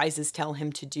franchises tell him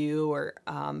to do, or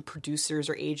producers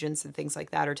or agents and things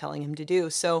like that are telling him to do.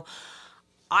 So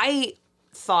I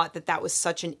thought that was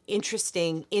such an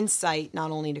interesting insight,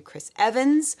 not only to Chris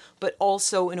Evans, but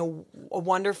also in a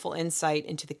wonderful insight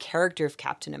into the character of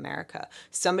Captain America.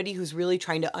 Somebody who's really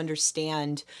trying to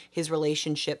understand his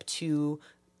relationship to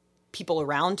people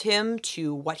around him,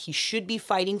 to what he should be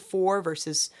fighting for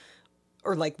versus,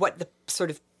 or like what the sort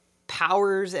of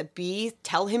powers that be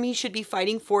tell him he should be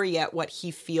fighting for, yet what he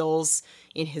feels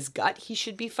in his gut he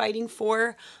should be fighting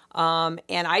for. And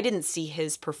I didn't see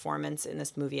his performance in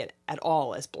this movie at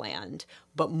all as bland,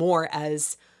 but more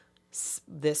as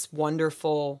this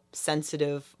wonderful,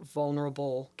 sensitive,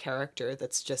 vulnerable character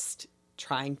that's just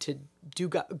trying to do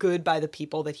good by the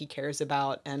people that he cares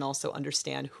about, and also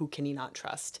understand who can he not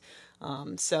trust.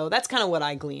 So that's kind of what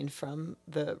I gleaned from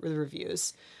the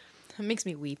reviews. It makes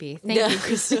me weepy. Thank you,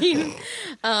 Christine.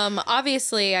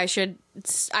 Obviously, I should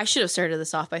have started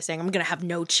this off by saying I'm going to have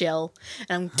no chill,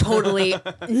 and I'm totally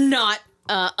not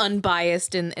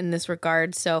unbiased in this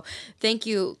regard. So thank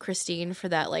you, Christine, for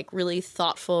that like really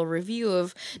thoughtful review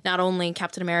of not only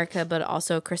Captain America but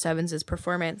also Chris Evans'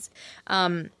 performance.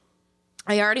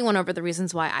 I already went over the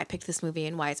reasons why I picked this movie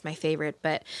and why it's my favorite,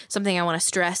 but something I want to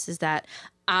stress is that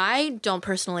I don't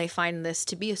personally find this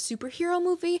to be a superhero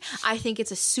movie. I think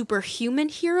it's a superhuman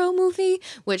hero movie,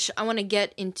 which I want to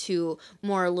get into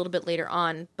more a little bit later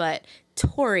on. But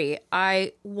Tori,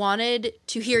 I wanted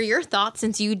to hear your thoughts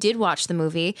since you did watch the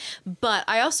movie, but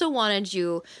I also wanted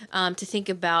you to think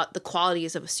about the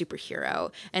qualities of a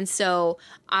superhero. And so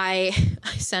I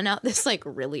sent out this like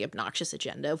really obnoxious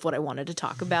agenda of what I wanted to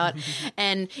talk about.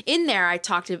 And in there, I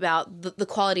talked about the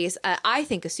qualities I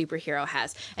think a superhero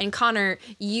has. And Connor,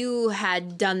 you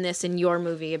had done this in your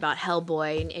movie about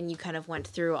Hellboy, and you kind of went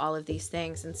through all of these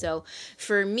things. And so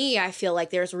for me, I feel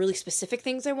like there's really specific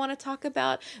things I want to talk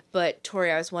about, but Tori,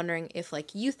 I was wondering if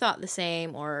like you thought the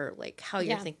same or like how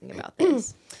you're thinking about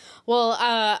this. Well,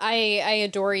 I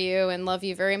adore you and love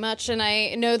you very much, and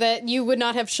I know that you would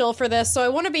not have chill for this, so I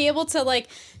want to be able to like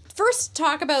first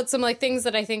talk about some like things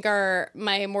that I think are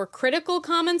my more critical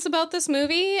comments about this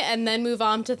movie, and then move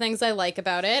on to things I like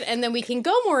about it, and then we can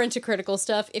go more into critical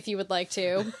stuff if you would like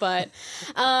to. But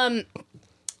I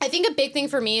think a big thing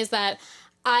for me is that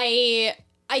I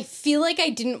feel like I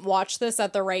didn't watch this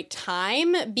at the right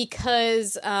time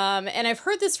because, and I've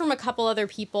heard this from a couple other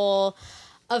people,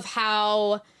 of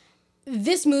how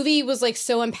this movie was like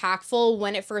so impactful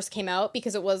when it first came out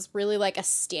because it was really like a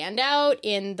standout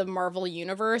in the Marvel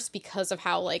universe because of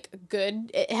how like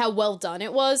how well done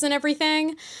it was and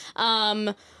everything.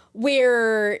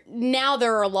 Where now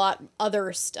there are a lot other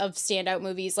of standout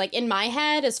movies like in my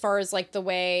head as far as like the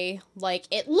way like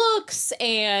it looks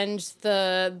and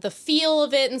the feel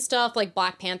of it and stuff, like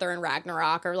Black Panther and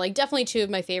Ragnarok are like definitely two of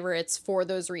my favorites for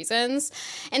those reasons.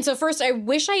 And so first, I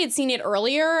wish I had seen it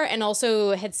earlier and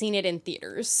also had seen it in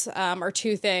theaters, are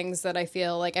two things that I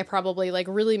feel like I probably like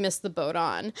really missed the boat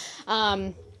on.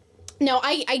 No,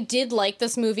 I did like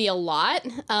this movie a lot,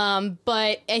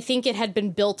 but I think it had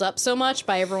been built up so much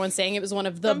by everyone saying it was one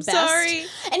of the best. Sorry.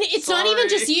 And it's not even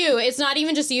just you. It's not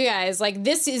even just you guys. Like,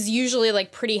 this is usually,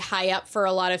 like, pretty high up for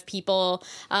a lot of people,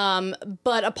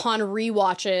 but upon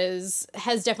rewatches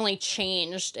has definitely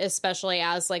changed, especially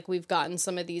as, like, we've gotten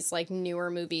some of these, like,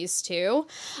 newer movies, too.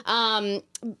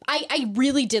 I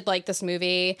really did like this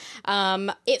movie.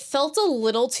 It felt a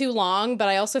little too long, but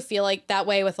I also feel like that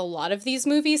way with a lot of these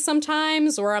movies sometimes,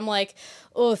 where I'm like,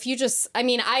 oh, if you just, I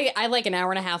mean, I like an hour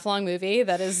and a half long movie.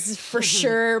 That is for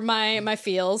sure my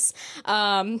feels.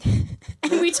 And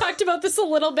we talked about this a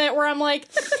little bit where I'm like,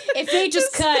 if they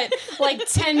just cut like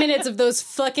 10 minutes of those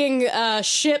fucking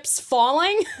ships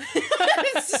falling.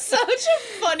 It's such a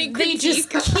funny critique. They just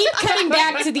keep cutting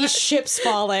back to these ships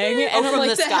falling. And I'm from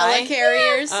like, the the sky?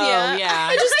 helicarriers. Oh,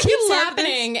 yeah. it just keeps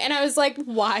happening. And I was like,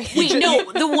 why? Wait,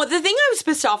 no. The thing I was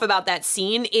pissed off about that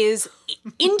scene is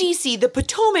in DC, the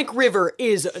Potomac River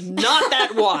is not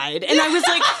that wide. And I was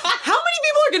like, how many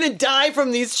people are going to die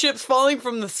from these ships falling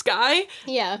from the sky?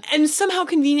 Yeah. And somehow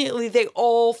conveniently, they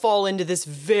all fall into this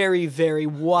very, very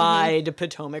wide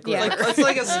Potomac River. Yeah.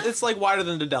 It's like wider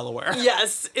than the Delaware.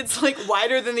 Yes, it's like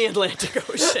wider than the Atlantic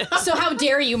Ocean. So how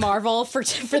dare you, Marvel, for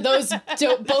those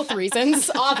both reasons,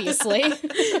 obviously.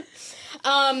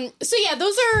 So yeah,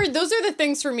 those are the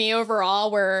things for me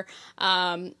overall where,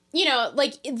 you know,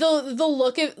 like the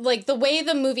look of like the way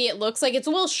the movie it looks like it's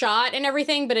well shot and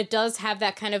everything, but it does have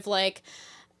that kind of like,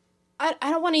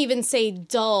 I don't want to even say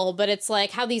dull, but it's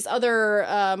like how these other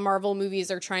Marvel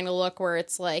movies are trying to look where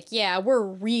it's like, yeah, we're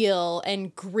real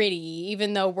and gritty,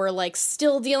 even though we're like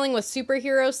still dealing with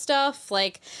superhero stuff.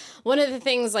 Like one of the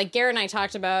things like Garrett and I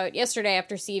talked about yesterday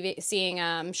after seeing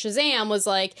Shazam was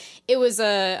like, it was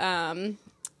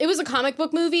a comic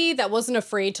book movie that wasn't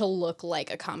afraid to look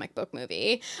like a comic book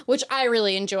movie, which I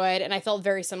really enjoyed. And I felt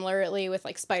very similarly with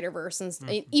like Spider-Verse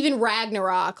and even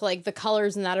Ragnarok, like the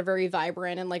colors in that are very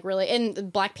vibrant and like really,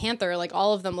 and Black Panther, like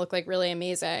all of them look like really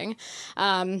amazing.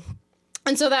 And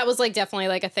so that was like definitely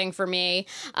like a thing for me.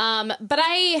 But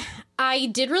I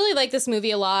did really like this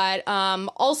movie a lot.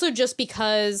 Also just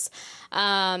because,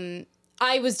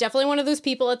 I was definitely one of those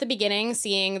people at the beginning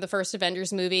seeing the first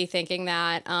Avengers movie thinking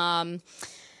that,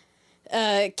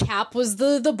 Cap was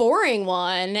the boring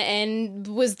one and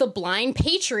was the blind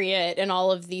patriot and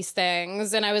all of these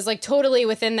things. And I was like totally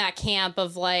within that camp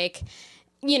of like,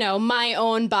 you know, my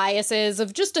own biases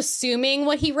of just assuming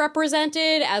what he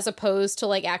represented as opposed to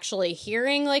like actually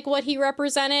hearing like what he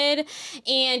represented.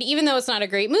 And even though it's not a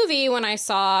great movie, when I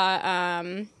saw,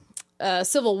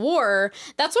 Civil War,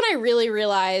 that's when I really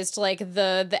realized like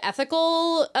the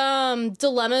ethical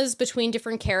dilemmas between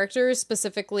different characters,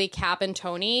 specifically Cap and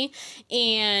Tony,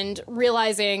 and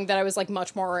realizing that I was like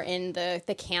much more in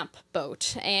the camp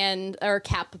boat or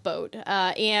Cap boat.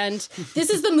 And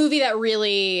this is the movie that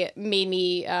really made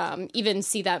me even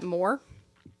see that more,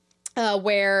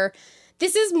 where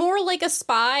this is more like a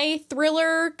spy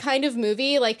thriller kind of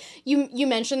movie. Like you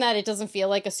mentioned that it doesn't feel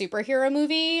like a superhero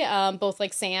movie, both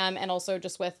like Sam and also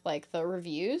just with like the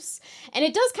reviews. And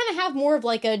it does kind of have more of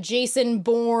like a Jason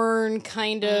Bourne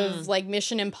kind of like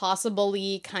Mission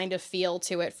Impossible-y kind of feel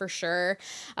to it for sure,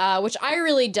 which I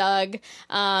really dug.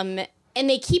 And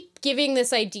they keep giving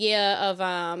this idea of,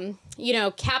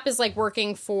 Cap is like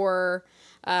working for,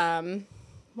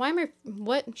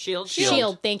 Shield.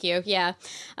 Shield, thank you. Yeah.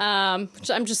 I'm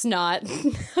just not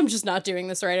I'm just not doing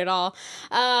this right at all.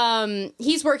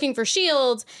 He's working for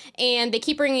Shield, and they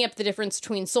keep bringing up the difference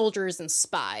between soldiers and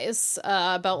spies,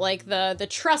 about like the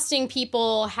trusting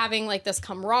people having like this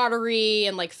camaraderie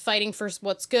and like fighting for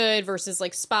what's good versus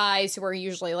like spies who are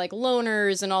usually like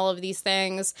loners and all of these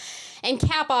things. And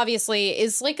Cap obviously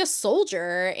is like a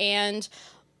soldier and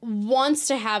wants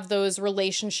to have those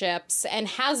relationships and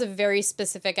has a very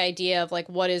specific idea of like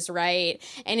what is right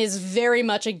and is very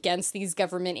much against these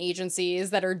government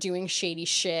agencies that are doing shady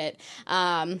shit.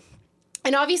 And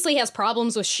obviously has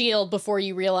problems with S.H.I.E.L.D. before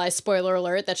you realize, spoiler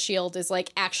alert, that S.H.I.E.L.D. is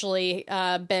like actually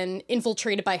been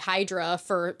infiltrated by Hydra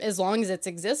for as long as it's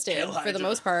existed for the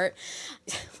most part.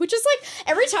 Which is like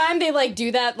every time they like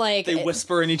do that, like They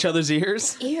whisper in each other's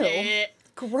ears. ew,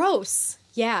 gross.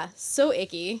 Yeah, so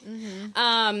icky.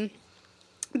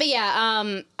 But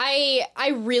yeah, I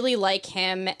really like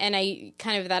him, and I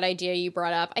kind of that idea you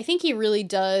brought up. I think he really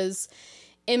does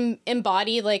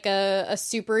embody like a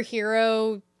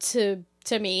superhero to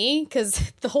me,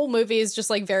 because the whole movie is just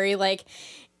like very like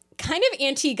kind of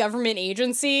anti-government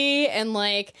agency, and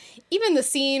like even the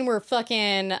scene where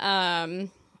fucking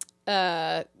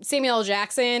Samuel L.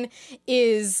 Jackson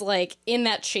is like in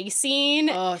that chase scene.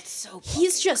 Oh, it's so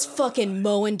He's just fucking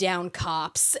mowing down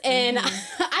cops, and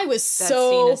I was That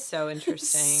so scene is so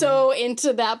interesting. so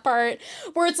into that part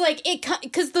where it's like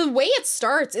because the way it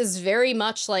starts is very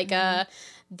much like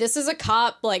this is a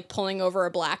cop like pulling over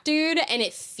a black dude, and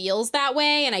it feels that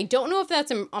way, and I don't know if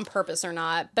that's on purpose or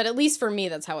not, but at least for me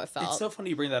that's how it felt. It's so funny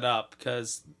you bring that up,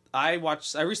 because I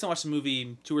recently watched the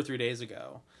movie 2 or 3 days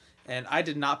ago. And I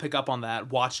did not pick up on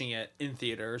that watching it in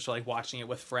theaters or like watching it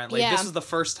with friends. Like this is the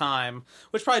first time,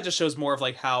 which probably just shows more of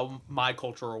like how my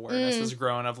cultural awareness has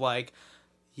grown of like,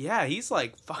 yeah, he's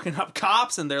like fucking up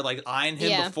cops and they're like eyeing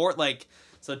him before like,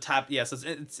 so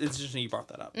it's interesting you brought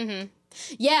that up.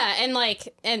 Yeah,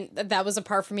 and that was a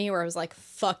part for me where I was like,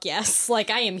 fuck yes. Like,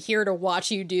 I am here to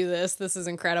watch you do this. This is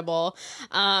incredible.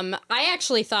 I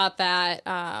actually thought that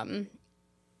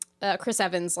Chris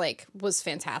Evans like was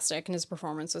fantastic, and his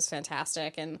performance was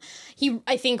fantastic, and he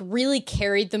I think really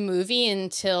carried the movie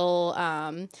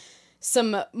until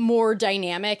some more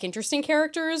dynamic, interesting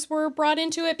characters were brought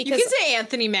into it. Because you can say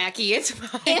Anthony Mackie. It's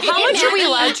fine. How much are we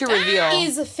allowed to reveal?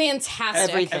 Is fantastic.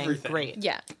 Everything. Great.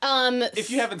 Yeah. If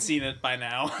you haven't seen it by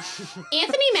now.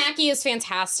 Anthony Mackie is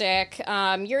fantastic.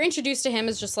 You're introduced to him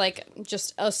as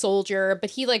just a soldier,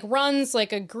 but he like runs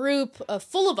like a group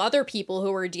full of other people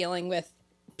who are dealing with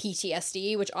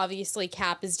PTSD, which obviously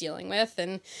Cap is dealing with,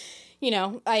 and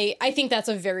I think that's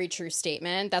a very true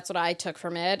statement. That's what I took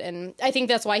from it, and I think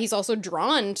that's why he's also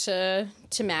drawn to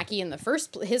Mackie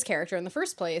his character in the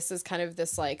first place, is kind of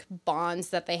this like bonds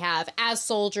that they have as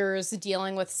soldiers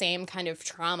dealing with same kind of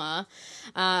trauma.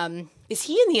 Is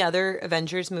he in the other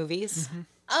Avengers movies?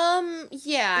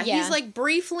 Yeah, he's like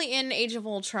briefly in Age of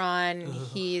Ultron.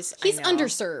 He's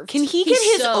underserved. Can he get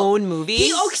his own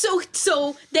movie?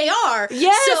 So they are.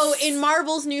 Yes. So in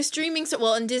Marvel's new streaming,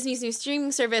 in Disney's new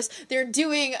streaming service, they're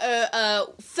doing a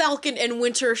Falcon and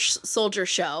Winter Soldier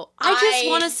show. I just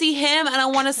want to see him, and I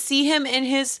want to see him in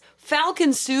his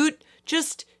Falcon suit,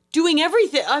 just doing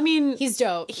everything. I mean, he's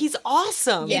dope. He's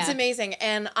awesome. It's amazing.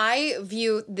 And I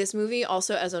view this movie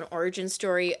also as an origin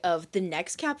story of the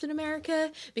next Captain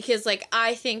America, because like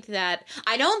I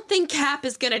don't think Cap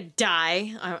is gonna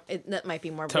die. That might be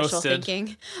more wishful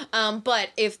thinking. But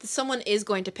if someone is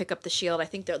going to pick up the shield, I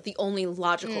think the only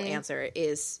logical answer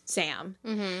is Sam,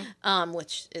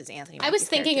 which is Anthony Mackie's I was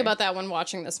thinking character. about that when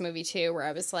watching this movie too, where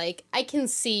I was like, I can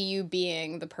see you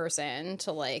being the person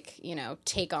to like,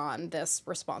 take on this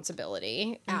responsibility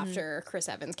after Chris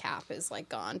Evans' Cap is like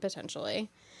gone potentially.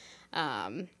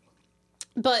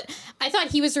 But I thought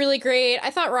he was really great. I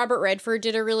thought Robert Redford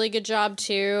did a really good job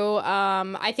too.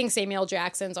 I think Samuel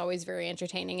Jackson's always very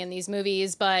entertaining in these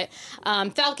movies, but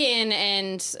Falcon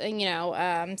and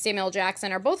Samuel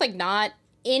Jackson are both like not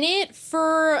in it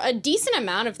for a decent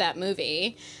amount of that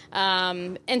movie.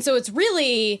 And so it's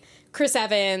really Chris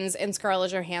Evans and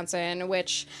Scarlett Johansson,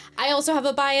 which I also have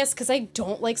a bias because I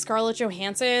don't like Scarlett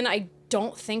Johansson. I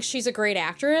don't think she's a great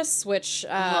actress, which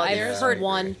I've There's heard.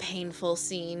 one painful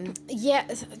scene. Yeah,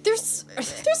 there's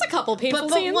a couple painful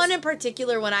But scenes. one in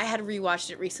particular, when I had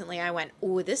rewatched it recently, I went,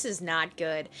 "Ooh, this is not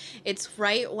good." It's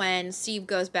right when Steve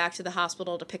goes back to the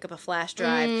hospital to pick up a flash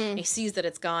drive, and he sees that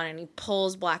it's gone, and he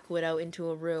pulls Black Widow into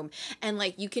a room, and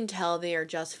like you can tell they are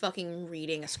just fucking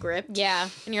reading a script. Yeah.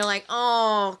 and you're like,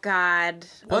 "Oh God,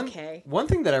 okay." One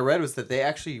thing that I read was that they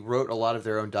actually wrote a lot of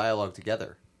their own dialogue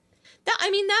together. That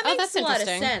makes that's a lot of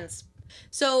interesting. sense.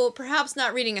 So perhaps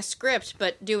not reading a script,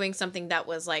 but doing something that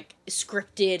was like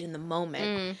scripted in the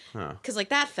moment, because like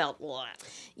that felt what.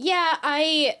 Yeah,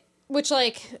 which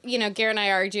like, you know, Garrett and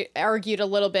I argued a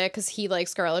little bit because he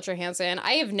likes Scarlett Johansson.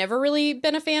 I have never really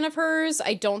been a fan of hers.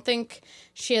 I don't think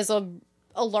she has a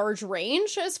large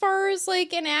range as far as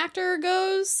like an actor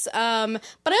goes. But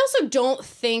I also don't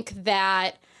think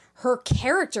that her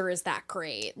character is that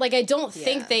great. Like, I don't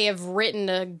think they have written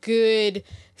a good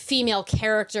female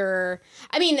character.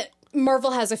 I mean,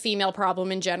 Marvel has a female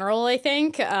problem in general, I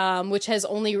think, which has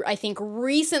only, I think,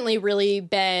 recently really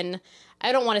been,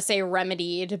 I don't want to say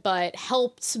remedied, but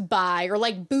helped by or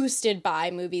like boosted by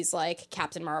movies like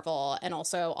Captain Marvel and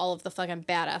also all of the fucking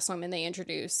badass women they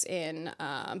introduce in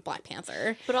Black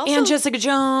Panther. But also And Jessica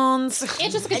Jones.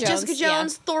 And Jessica Jones. Jessica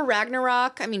Jones, Thor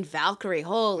Ragnarok. I mean Valkyrie.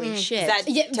 Holy shit!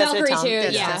 Yeah, Tessa Valkyrie Thompson. too.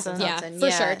 Tessa Yeah, Thompson. yeah, for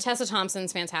Yeah. sure. Tessa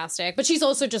Thompson's fantastic, but she's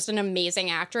also just an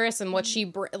amazing actress. And what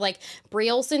she like,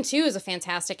 Brie Olson too is a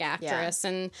fantastic actress,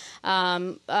 and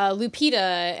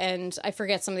Lupita, and I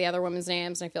forget some of the other women's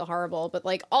names, and I feel horrible, but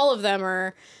like all of them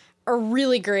are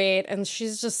really great, and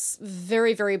she's just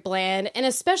very, very bland, and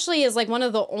especially as like one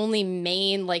of the only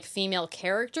main like female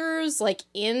characters like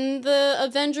in the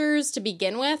Avengers to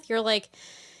begin with. You're like,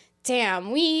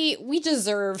 damn, we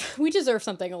deserve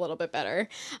something a little bit better.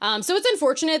 So it's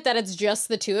unfortunate that it's just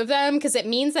the two of them, because it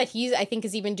means that I think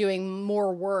is even doing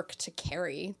more work to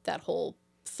carry that whole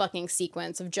fucking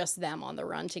sequence of just them on the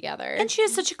run together. And she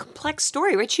has such a complex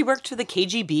story, right? She worked for the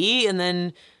KGB, and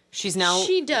then she's now...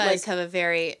 She does like, have a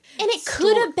very And it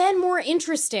could have been more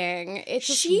interesting. It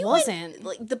just wasn't.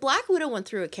 Like the Black Widow went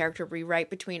through a character rewrite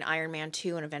between Iron Man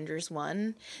 2 and Avengers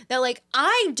 1 that like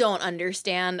I don't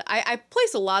understand. I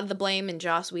place a lot of the blame in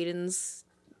Joss Whedon's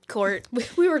court.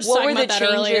 We were just what talking were the about that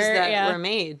changes earlier. that yeah. were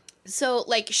made? So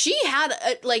like she had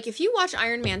like if you watch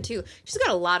Iron Man 2, she's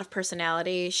got a lot of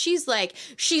personality. She's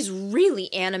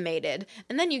really animated,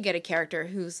 and then you get a character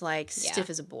who's like stiff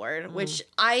as a board, which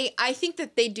I think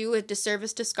that they do a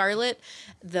disservice to Scarlett,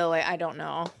 though I don't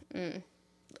know.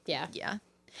 Yeah. Yeah.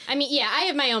 I mean, yeah, I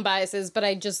have my own biases, but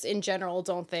I just in general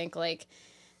don't think like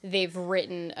they've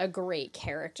written a great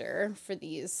character for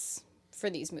these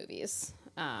movies.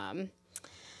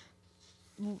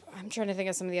 I'm trying to think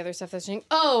of some of the other stuff that's changing.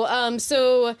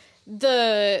 So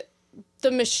the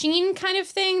machine kind of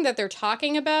thing that they're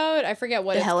talking about, I forget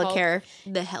what it's called.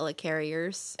 The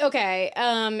helicarriers. Okay,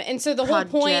 and so the whole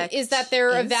point Project is that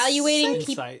they're evaluating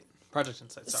people. Insight. Project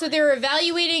Insight. So Sorry. they're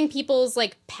evaluating people's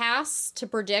like past to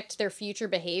predict their future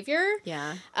behavior.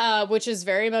 Yeah. Which is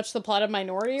very much the plot of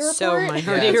Minority Report. So Yeah,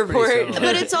 Minority it's pretty Report. similar.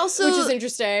 But it's also which is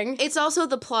interesting. it's also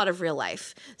the plot of real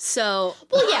life. So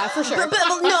Well, yeah, for sure. But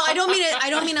no, I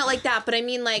don't mean it like that. But I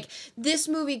mean like this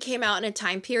movie came out in a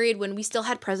time period when we still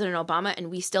had President Obama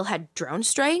and we still had drone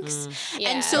strikes, Yeah.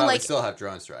 and so Well, we like, still have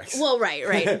drone strikes. well,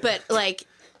 right, but like.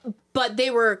 But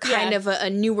they were kind Yeah. of a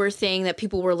newer thing that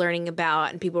people were learning about,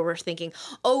 and people were thinking,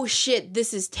 "Oh shit,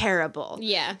 this is terrible."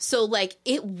 Yeah. So like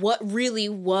what really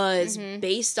was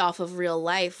based off of real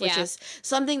life, which Yeah. is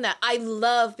something that I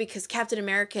love because Captain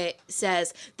America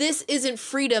says, "This isn't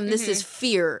freedom, this is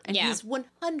fear," and Yeah. he's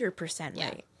 100% Yeah.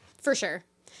 right. For sure.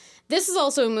 This is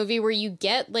also a movie where you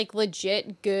get like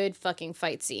legit good fucking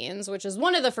fight scenes, which is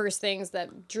one of the first things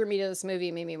that drew me to this movie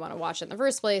and made me want to watch it in the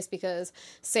first place, because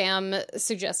Sam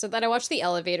suggested that I watch the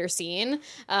elevator scene,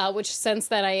 which since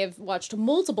then I have watched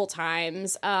multiple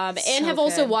times, and have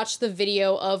also good. watched the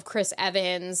video of Chris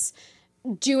Evans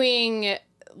doing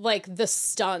like the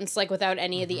stunts, like without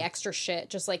any of the extra shit,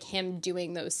 just like him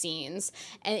doing those scenes.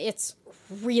 And it's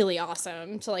really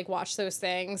awesome to like watch those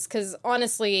things, because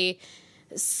honestly,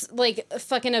 like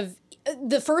fucking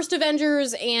the first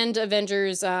Avengers and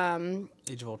Avengers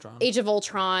Age of Ultron. Age of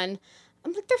Ultron,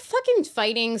 I'm like, they're fucking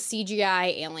fighting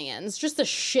CGI aliens, just a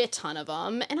shit ton of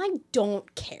them, and I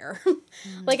don't care.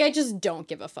 Like, I just don't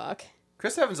give a fuck.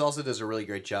 Chris Evans also does a really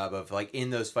great job of, like, in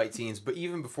those fight scenes, but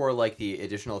even before, like, the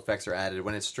additional effects are added,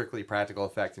 when it's strictly practical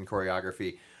effect and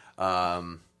choreography,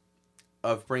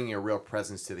 of bringing a real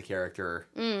presence to the character,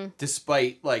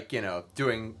 despite, like, you know,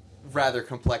 doing rather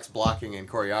complex blocking and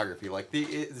choreography. Like,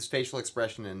 this facial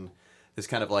expression in this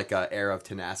kind of like air of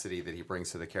tenacity that he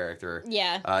brings to the character.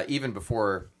 Yeah. Even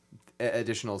before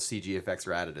additional CG effects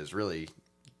are added is really,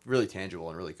 really tangible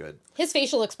and really good. His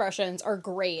facial expressions are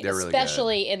great, They're really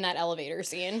especially in that elevator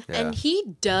scene. Yeah. And he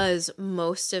does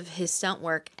most of his stunt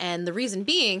work. And the reason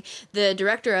being, the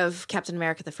director of Captain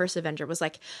America, the First Avenger, was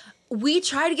like, we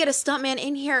try to get a stuntman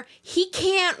in here. He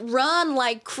can't run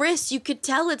like Chris. You could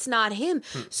tell it's not him.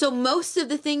 So most of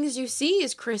the things you see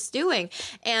is Chris doing.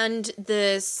 And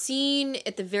the scene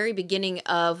at the very beginning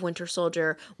of Winter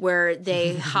Soldier where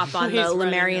they hop on the He's running,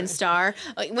 Lemurian right. Star,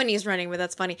 when he's running, but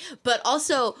that's funny. But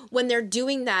also when they're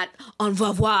doing that en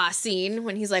revoir scene,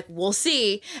 when he's like, we'll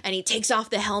see, and he takes off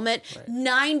the helmet,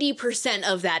 90%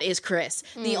 of that is Chris.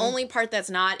 The only part that's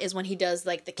not is when he does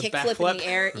like the kickflip in backflip? the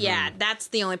air. Yeah, that's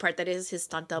the only part that is his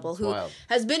stunt double, who wild.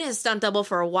 has been his stunt double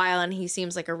for a while, and he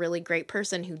seems like a really great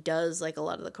person who does like a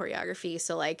lot of the choreography.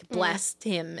 So like, bless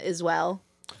him as well.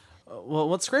 Well,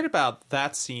 what's great about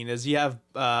that scene is you have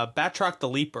Batroc the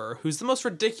Leaper, who's the most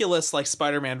ridiculous like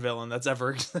Spider-Man villain that's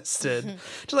ever existed.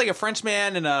 Just like a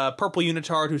Frenchman in a purple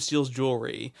unitard who steals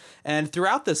jewelry. And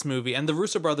throughout this movie, and the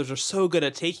Russo brothers are so good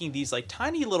at taking these like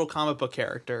tiny little comic book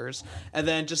characters and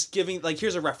then just giving like,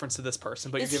 here's a reference to this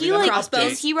person, but Is you're he giving them like? an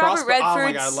update. Is he Robert Crossbow- oh my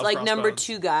Redford's God, I love like number Crossbones.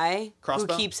 2 guy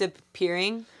Crossbow? who keeps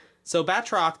appearing? So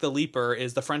Batroc the Leaper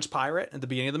is the French pirate at the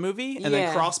beginning of the movie, and Yeah.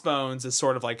 then Crossbones is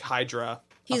sort of like Hydra.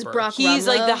 He's upper. Brock He's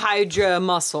like the Rumlow. Hydra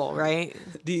muscle, right?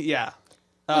 Yeah.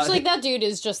 Which, like, that dude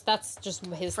is that's just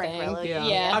his Frank thing. Grillo, yeah.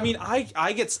 Yeah. I mean,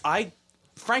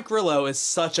 Frank Grillo is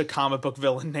such a comic book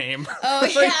villain name. Oh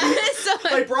yeah. So,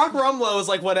 Like Brock Rumlow is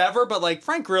like whatever, but like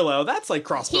Frank Grillo, that's like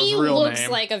Crossbow's He real looks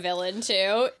name. like a villain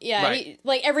too. Yeah, Right.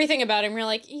 like everything about him, you're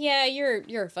like, yeah,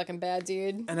 you're a fucking bad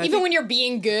dude. And I Even think- when you're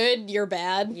being good, you're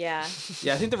bad. yeah.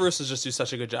 Yeah, I think the Russos just do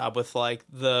such a good job with like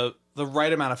the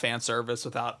right amount of fan service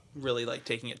without really like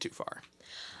taking it too far.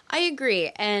 I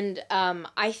agree, and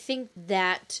I think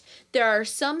that there are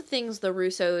some things the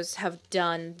Russos have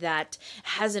done that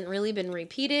hasn't really been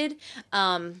repeated,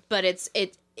 but it's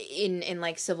in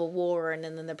like Civil War and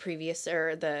then the previous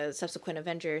or the subsequent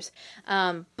Avengers,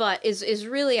 but is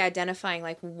really identifying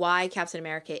like why Captain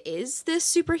America is this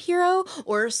superhero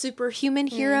or superhuman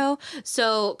hero.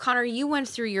 So Connor, you went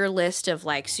through your list of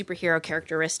like superhero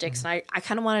characteristics, and I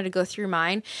kind of wanted to go through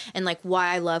mine and like why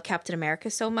I love Captain America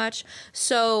so much.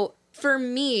 So for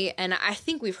me, and I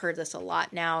think we've heard this a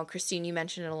lot now, Christine, you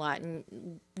mentioned it a lot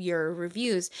in your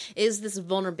reviews, is this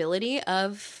vulnerability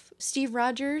of Steve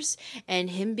Rogers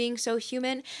and him being so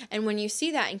human. And when you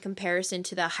see that in comparison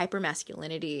to the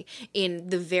hypermasculinity in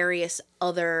the various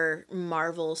other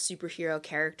Marvel superhero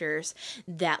characters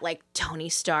that like Tony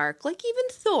Stark, like even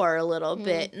Thor a little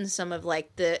bit, and some of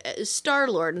like the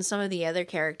Star-Lord and some of the other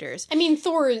characters. I mean,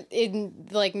 Thor in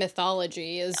like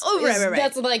mythology is, right, right.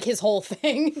 that's like his whole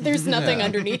thing. There's nothing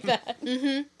underneath that.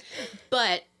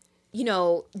 But, you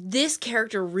know, this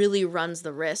character really runs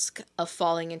the risk of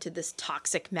falling into this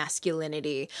toxic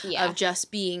masculinity Yeah. of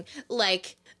just being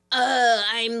like,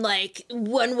 I'm like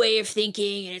one way of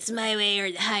thinking and it's my way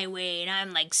or the highway and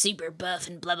I'm like super buff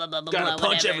and blah, blah, blah, blah, Gotta blah,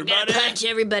 punch whatever. everybody. Gotta punch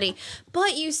everybody.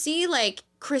 But you see, like,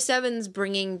 Chris Evans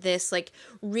bringing this like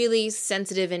really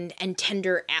sensitive and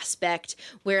tender aspect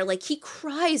where like he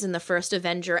cries in the first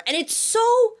Avenger and it's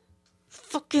so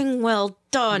fucking well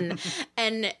done.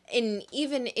 And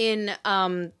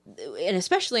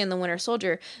especially in the Winter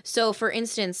Soldier. So for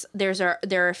instance, there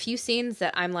are a few scenes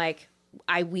that I'm like,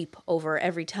 I weep over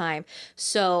every time.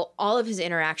 So all of his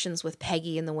interactions with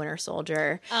Peggy in the Winter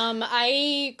Soldier.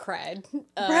 I cried.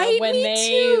 Right? Me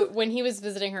too. When he was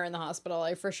visiting her in the hospital,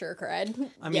 I for sure cried.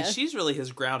 I mean, she's really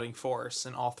his grounding force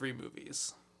in all three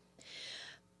movies.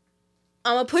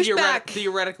 I'm gonna push back.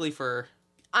 Theoretically for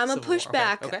I'm gonna Civil War. push Okay,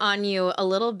 back okay. on you a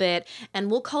little bit,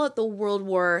 and we'll call it the World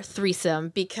War threesome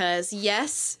because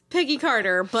yes, Peggy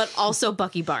Carter, but also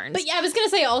Bucky Barnes. But yeah, I was gonna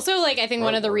say also, like, I think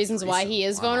one of the War reasons why he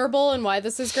is vulnerable and why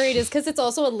this is great is because it's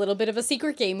also a little bit of a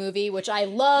secret gay movie, which I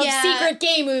love Yeah. secret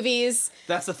gay movies.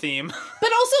 that's the theme.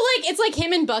 But also, like, it's like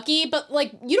him and Bucky, but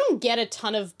like you don't get a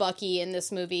ton of Bucky in this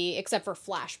movie except for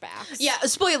flashbacks. yeah,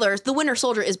 spoilers: the Winter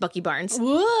Soldier is Bucky Barnes. Whoa.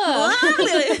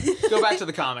 Go back to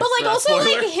the comics. But like for that also spoiler.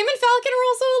 like him and Falcon are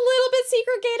also a little bit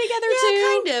secret gay together Yeah,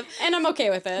 too. kind of. And I'm okay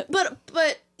with it.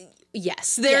 But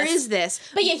yes, there Yes. is this.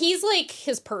 But yeah, he's like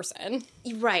his person.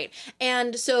 Right.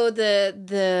 And so the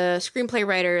screenplay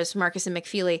writers, Marcus and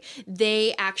McFeely,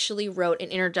 they actually wrote an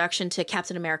introduction to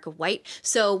Captain America White.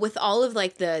 So with all of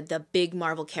like the big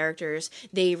Marvel characters,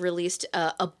 they released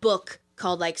a book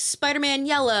called like Spider-Man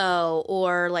Yellow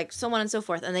or like so on and so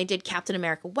forth. And they did Captain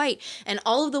America White. And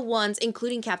all of the ones,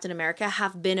 including Captain America,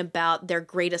 have been about their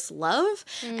greatest love.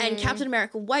 And Captain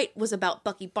America White was about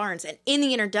Bucky Barnes. And in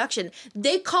the introduction,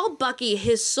 they called Bucky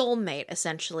his soulmate,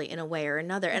 essentially, in a way or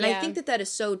another. And I think that that is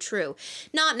so true.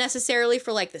 Not necessarily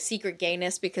for like the secret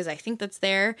gayness, because I think that's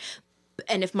there.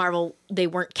 And if Marvel, they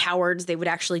weren't cowards, they would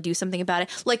actually do something about it.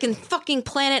 Like in fucking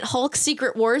Planet Hulk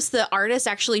Secret Wars, the artist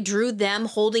actually drew them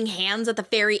holding hands at the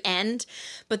very end.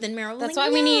 But then Marvel, That's like,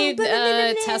 why we no, need blah.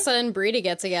 Tessa and Brie to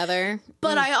get together.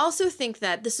 But I also think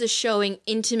that this is showing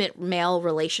intimate male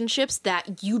relationships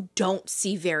that you don't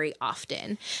see very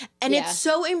often. And Yeah. it's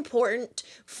so important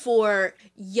for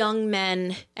young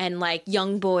men and like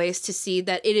young boys to see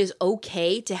that it is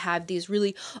okay to have these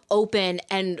really open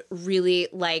and really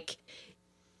like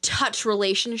touch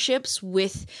relationships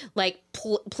with like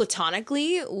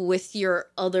platonically with your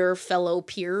other fellow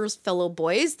peers, fellow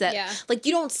boys, that like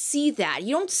you don't see that.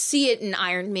 You don't see it in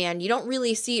Iron Man. You don't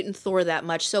really see it in Thor that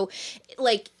much. So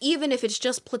like even if it's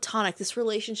just platonic, this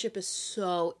relationship is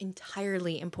so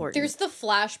entirely important. There's the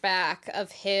flashback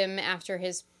of him after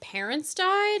his parents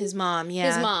died. His mom,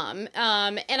 yeah. His mom.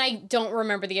 And I don't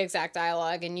remember the exact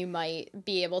dialogue, and you might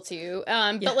be able to.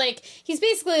 But, like, he's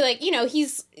basically, like, you know,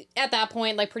 he's at that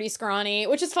point, like, pretty scrawny,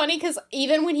 which is funny because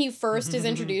even when he first is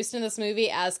introduced in this movie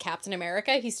as Captain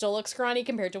America, he still looks scrawny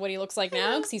compared to what he looks like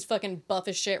now because he's fucking buff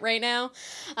as shit right now.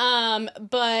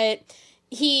 But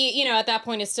he, you know, at that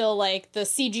point is still, like, the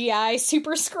CGI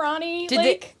super scrawny,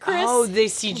 Chris. Oh, they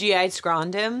CGI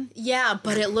scrawled him? Yeah,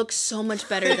 but it looks so much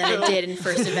better than it did in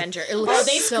First Avenger. It looks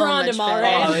they so scrawled much him better.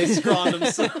 already. Oh, they scrawled him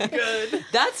so good.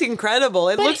 That's incredible.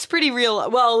 It looks pretty real.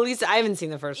 Well, at least I haven't seen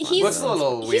the first one. He's- Looks a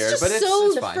little he's weird, just but it's, so-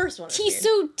 it's The fine. first one is He's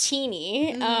weird. so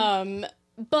teeny.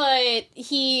 But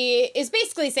he is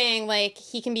basically saying, like,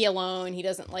 he can be alone. He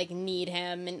doesn't, like, need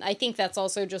him. And I think that's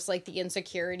also just, like, the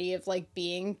insecurity of, like,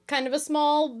 being kind of a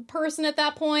small person at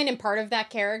that point. And part of that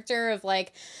character of,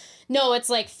 like, no, it's,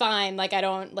 like, fine. Like, I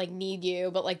don't, like, need you.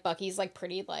 But, like, Bucky's, like,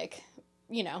 pretty, like,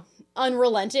 you know,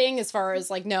 unrelenting as far as,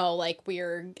 like, no, like,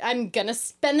 I'm gonna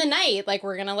spend the night. Like,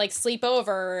 we're gonna, like, sleep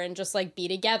over and just, like, be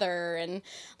together. And,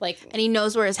 like... And he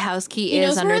knows where his house key He is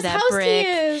knows where under his that house key brick.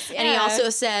 is, And he yeah. also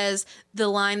says the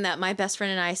line that my best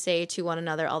friend and I say to one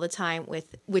another all the time,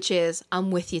 which is, "I'm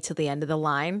with you till the end of the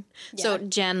line." So Yeah.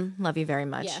 Jen, love you very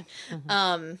much. Yeah.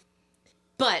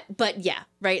 But yeah,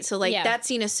 right? So like Yeah. that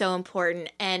scene is so important.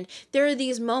 And there are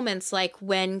these moments like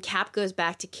when Cap goes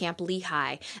back to Camp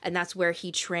Lehigh and that's where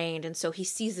he trained. And so he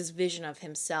sees this vision of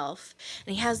himself.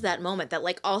 And he has that moment that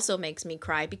like also makes me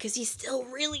cry because he's still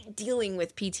really dealing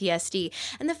with PTSD.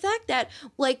 And the fact that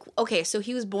like, okay, so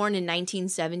he was born in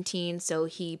 1917. So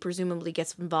he presumably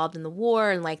gets involved in the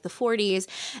war in like the 40s.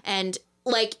 And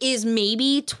like is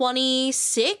maybe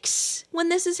 26 when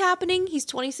this is happening. He's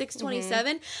 26,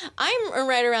 27. I'm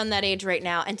right around that age right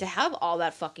now. And to have all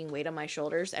that fucking weight on my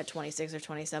shoulders at 26 or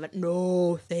 27,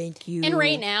 no, thank you. And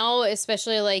right now,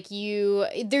 especially like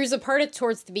there's a part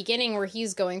towards the beginning where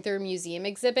he's going through a museum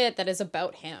exhibit that is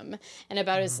about him and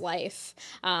about his life.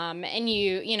 And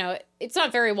you know, it's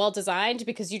not very well designed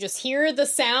because you just hear the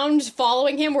sound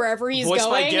following him wherever he's Voiced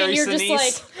by going. Gary And you're Sinise.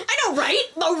 just like, I know, right?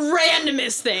 The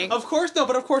randomest thing. Of course, no,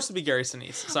 but of course it'd be Gary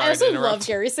Sinise. Sorry I also to interrupt. love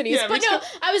Gary Sinise. Yeah, me but no, too.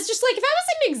 I was just like, if I was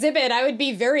in an exhibit, I would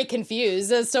be very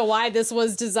confused as to why this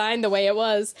was designed the way it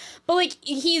was. But like,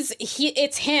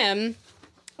 it's him.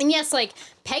 And yes, like,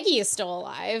 Peggy is still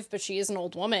alive, but she is an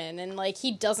old woman, and, like,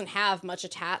 he doesn't have much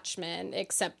attachment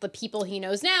except the people he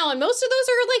knows now, and most of those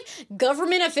are, like,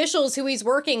 government officials who he's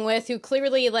working with who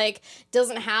clearly, like,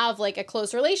 doesn't have, like, a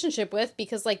close relationship with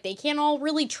because, like, they can't all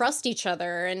really trust each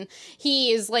other, and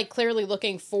he is, like, clearly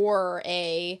looking for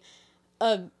a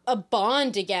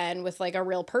bond again with like a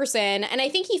real person. And I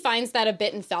think he finds that a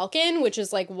bit in Falcon, which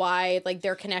is like why like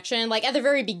their connection, like at the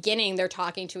very beginning they're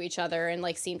talking to each other and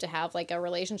like seem to have like a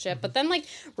relationship, but then like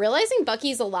realizing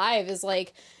Bucky's alive is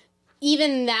like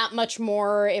even that much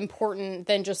more important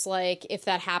than just like if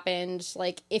that happened,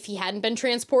 like if he hadn't been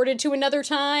transported to another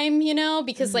time, you know,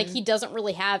 because like he doesn't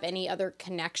really have any other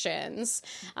connections.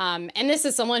 And this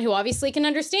is someone who obviously can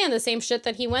understand the same shit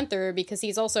that he went through because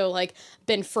he's also like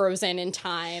been frozen in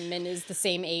time and is the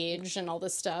same age and all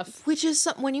this stuff. Which is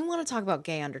when you want to talk about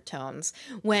gay undertones,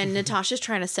 when Natasha's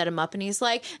trying to set him up and he's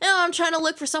like, "No, I'm trying to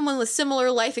look for someone with similar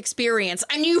life experience,"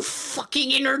 and you fucking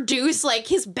introduce like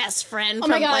his best friend. Oh from,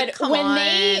 my god! like, come when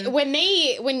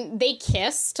on. they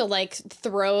kiss to like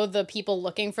throw the people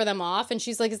looking for them off, and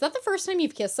she's like, "Is that the first time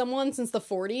you've kissed someone since the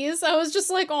 40s?" I was just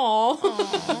like,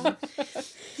 "Oh,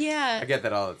 Yeah, I get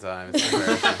that all the time. It's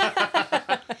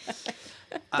embarrassing.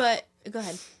 but go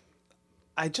ahead.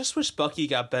 I just wish Bucky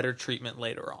got better treatment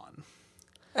later on.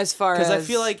 As far as Because I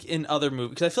feel like in other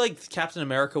movies, because I feel like Captain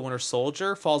America: Winter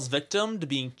Soldier falls victim to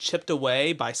being chipped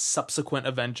away by subsequent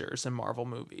Avengers in Marvel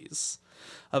movies.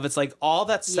 Of it's like all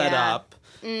that's set Yeah. up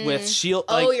with Shield.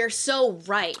 Like, Oh, you're so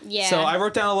right. Yeah. So I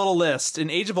wrote down a little list. In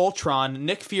Age of Ultron,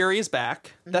 Nick Fury is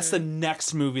back. That's the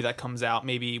next movie that comes out.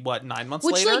 Maybe 9 months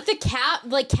Which later. like the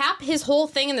Cap, his whole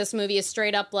thing in this movie is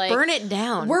straight up like Burn it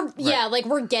down.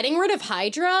 we're getting rid of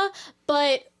Hydra,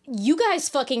 but you guys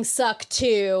fucking suck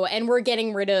too, and we're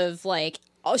getting rid of like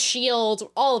Shield.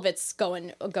 All of it's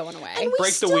going away. we Break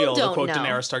the still wheel, to don't quote know.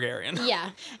 Daenerys Targaryen. Yeah,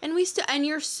 And we still, and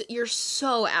you're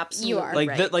so absolutely You are. Like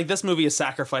right. like this movie is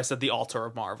sacrificed at the altar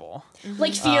of Marvel.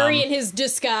 like Fury in his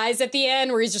disguise at the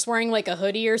end, where he's just wearing like a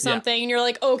hoodie or something, and you're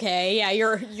like, okay, yeah,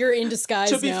 you're in disguise.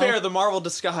 To be now. fair, the Marvel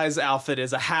disguise outfit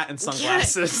is a hat and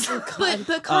sunglasses.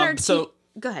 but Connor, so-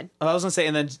 go ahead. I was gonna say,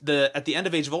 and then at the end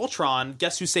of Age of Ultron,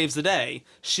 guess who saves the day?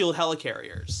 Shield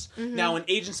helicarriers. Now in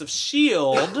Agents of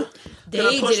Shield, They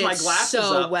gonna push did my it glasses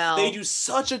so up. well. They do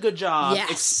such a good job Yes.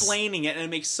 explaining it, and it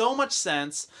makes so much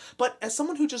sense. But as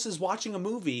someone who just is watching a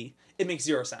movie, it makes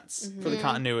zero sense for the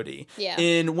continuity. Yeah.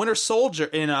 In Winter Soldier,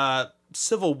 in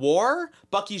Civil War,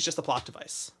 Bucky's just a plot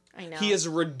device. I know. He is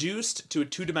reduced to a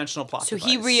two-dimensional plot So device.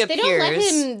 he They don't let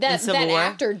appears him in that Civil War.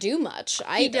 actor do much.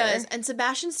 Either. He does, and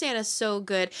Sebastian Stan is so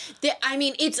good. I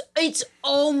mean, it's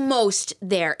almost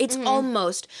there. It's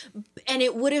almost, and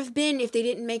it would have been if they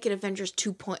didn't make it Avengers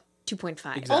 2.5.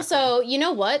 Exactly. Also, you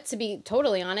know what? To be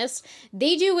totally honest,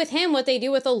 they do with him what they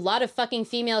do with a lot of fucking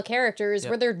female characters,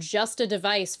 where they're just a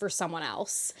device for someone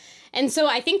else. And so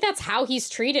I think that's how he's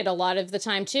treated a lot of the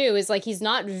time too, is like he's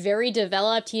not very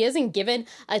developed. He isn't given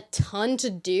a ton to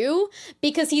do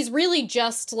because he's really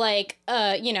just like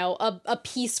a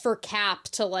piece for Cap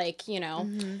to like,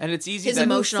 and it's easy His that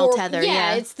emotional tether.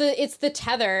 Yeah, it's the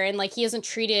tether, and like he isn't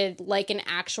treated like an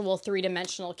actual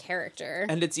 3-dimensional character.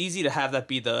 and it's easy to have that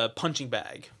be the punching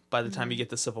bag by the time you get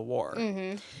to Civil War.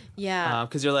 yeah.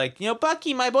 Because you're like,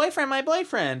 Bucky, my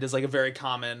boyfriend is like a very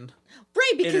common.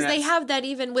 Right, because they Internet's- have that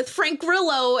even with Frank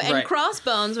Grillo and Right.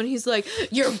 Crossbones when he's like,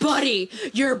 "Your buddy,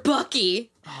 your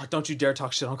Bucky." Oh, don't you dare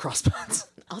talk shit on Crossbones.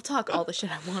 I'll talk all the shit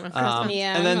I want on Crossbones.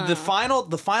 Yeah. And then the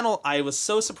final, I was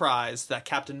so surprised that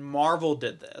Captain Marvel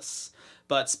did this.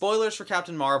 But spoilers for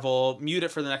Captain Marvel, mute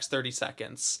it for the next 30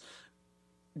 seconds.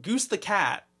 Goose the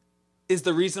cat is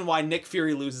the reason why Nick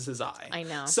Fury loses his eye. I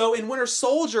know. So in Winter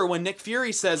Soldier, when Nick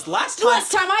Fury says, last time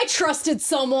I trusted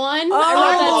someone, I I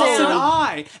lost wrote an that down.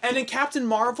 eye. And in Captain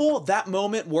Marvel, that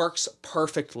moment works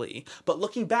perfectly. But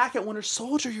looking back at Winter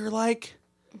Soldier, you're like,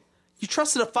 you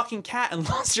trusted a fucking cat and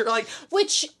lost your, like,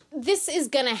 Which this is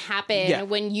gonna happen Yeah.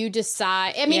 when you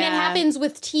decide. I mean, it Yeah. happens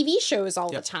with TV shows all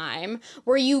the time,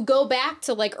 where you go back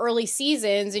to like early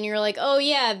seasons and you're like, oh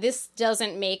yeah, this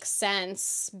doesn't make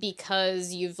sense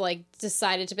because you've like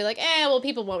decided to be like, well,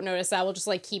 people won't notice that. We'll just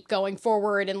like keep going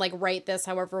forward and like write this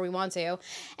however we want to.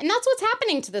 And that's what's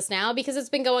happening to this now because it's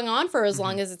been going on for as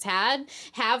long as it's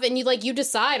and you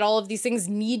decide all of these things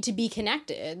need to be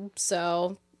connected.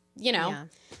 So, Yeah.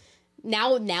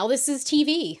 now this is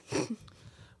TV.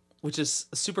 which is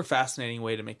a super fascinating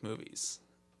way to make movies.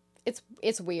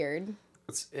 It's weird.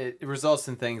 It results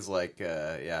in things like,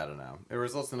 I don't know. It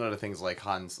results in other things like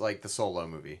like the Solo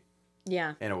movie,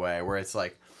 Yeah. in a way, where it's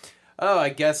like, oh, I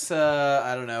guess,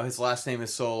 I don't know, his last name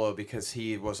is Solo because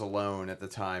he was alone at the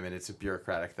time, and it's a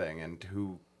bureaucratic thing, and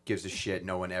who gives a shit?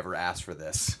 No one ever asked for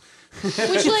this. Which,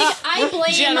 like, I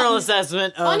blame... General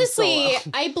assessment of Honestly,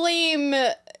 Solo. I blame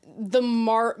the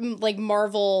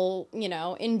Marvel,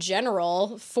 in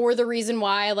general, for the reason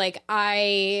why, like,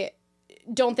 I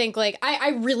don't think, like, I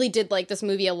really did like this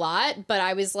movie a lot, but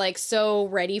I was, like, so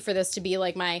ready for this to be,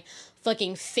 like, my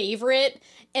fucking favorite,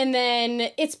 and then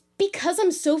it's because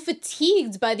I'm so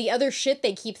fatigued by the other shit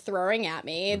they keep throwing at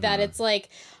me that it's, like,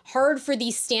 hard for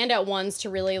these standout ones to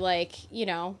really, like,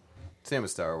 Same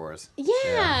with Star Wars.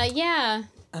 Yeah.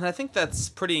 And I think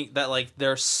that's like,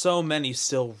 there are so many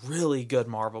still really good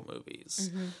Marvel movies.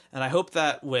 And I hope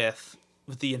that with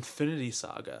the Infinity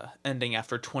Saga ending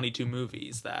after 22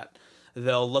 movies, that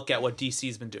they'll look at what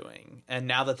DC's been doing. And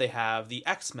now that they have the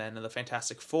X-Men and the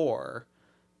Fantastic Four,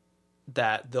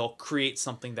 that they'll create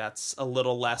something that's a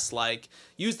little less like,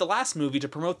 use the last movie to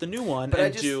promote the new one, But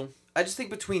and I just think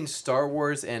between Star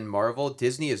Wars and Marvel,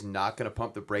 Disney is not going to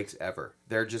pump the brakes ever.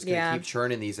 They're just going to keep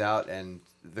churning these out, and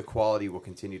the quality will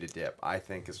continue to dip, I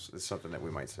think is something that we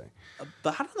might say.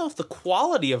 But I don't know if the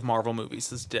quality of Marvel movies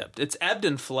has dipped. It's ebbed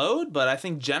and flowed, but I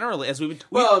think generally, as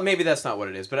Well, maybe that's not what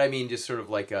it is, but I mean just sort of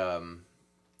like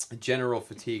general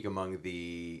fatigue among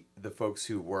the folks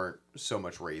who weren't so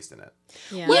much raised in it.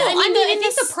 Yeah. Well, I I mean,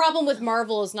 think the problem with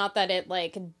Marvel is not that it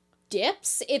like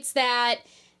dips, it's that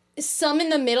some in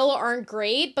the middle aren't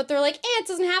great, but they're like, it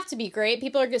doesn't have to be great.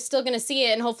 People are still going to see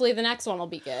it, and hopefully the next one will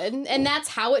be good. And that's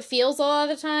how it feels a lot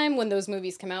of the time when those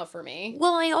movies come out for me.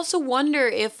 Well, I also wonder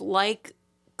if, like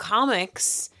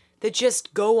comics that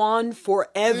just go on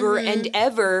forever and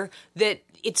ever, that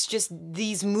it's just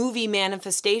these movie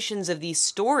manifestations of these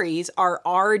stories are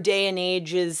our day and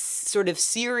age's sort of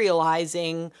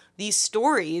serializing these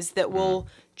stories that will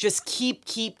just keep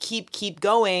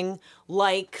going,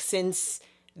 like since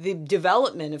the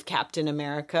development of Captain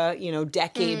America,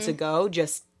 decades ago,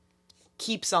 just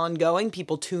keeps on going.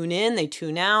 People tune in, they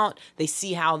tune out, they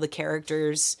see how the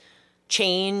characters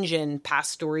change and pass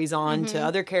stories on to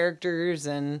other characters,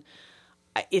 and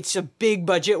it's a big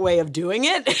budget way of doing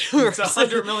it. It's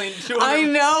 100 million, 200 I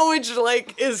know, which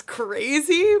is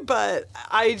crazy, but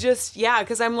I just,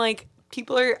 because I'm like,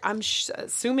 people are,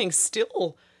 assuming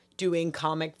still doing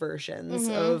comic versions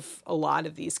of a lot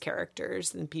of these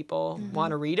characters, and people want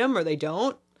to read them or they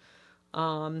don't.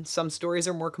 Some stories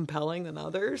are more compelling than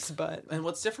others, but... And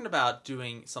what's different about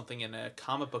doing something in a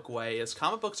comic book way is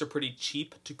comic books are pretty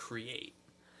cheap to create.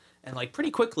 And,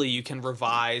 pretty quickly you can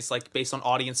revise, based on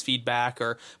audience feedback.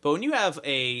 But when you have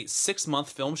a 6-month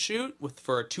film shoot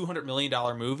for a $200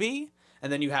 million movie...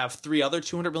 and then you have 3 other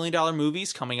 $200 million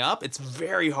movies coming up, it's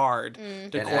very hard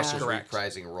to course correct.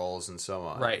 Reprising roles and so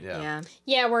on. Right.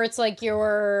 Yeah, where it's like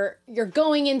you're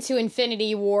going into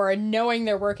Infinity War knowing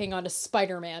they're working on a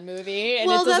Spider-Man movie, and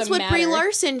well, it doesn't that's what matter. Brie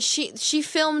Larson, she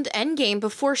filmed Endgame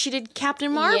before she did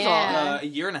Captain Marvel. Yeah. A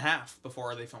year and a half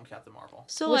before they filmed Captain Marvel.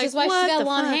 So Which is why what she's got the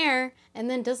long fuck? hair, and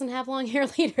then doesn't have long hair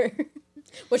later.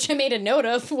 Which I made a note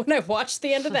of when I watched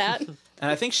the end of that. And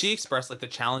I think she expressed the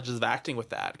challenges of acting with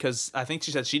that, because I think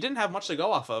she said she didn't have much to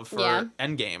go off of for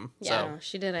Endgame. Yeah. So No,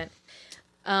 she didn't.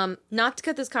 Not to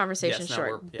cut this conversation Yes, no,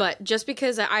 short, yeah. but just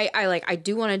because I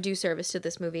do want to do service to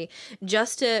this movie,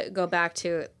 just to go back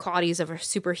to qualities of a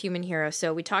superhuman hero.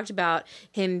 So we talked about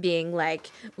him being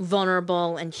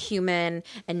vulnerable and human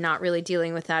and not really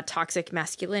dealing with that toxic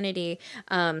masculinity,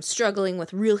 struggling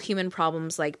with real human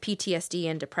problems like PTSD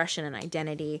and depression and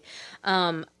identity.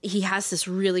 He has this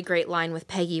really great line with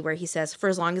Peggy where he says, "For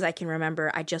as long as I can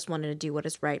remember, I just wanted to do what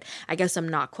is right. I guess I'm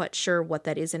not quite sure what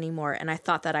that is anymore. And I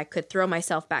thought that I could throw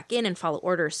myself back in and follow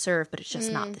orders, serve, but it's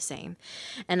just not the same."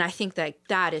 And I think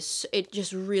that is, it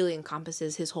just really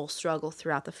encompasses his whole struggle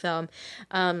throughout the film.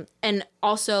 And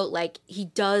also, he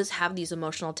does have these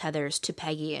emotional tethers to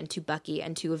Peggy and to Bucky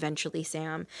and to eventually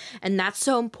Sam. And that's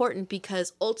so important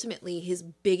because ultimately his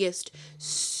biggest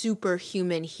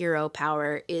superhuman hero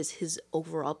power is his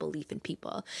overall belief in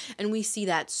people. And we see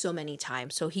that so many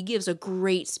times. So he gives a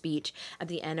great speech at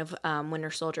the end of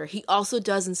Winter Soldier. He also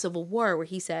does in Civil War where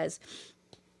he says,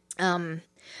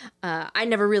 I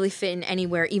never really fit in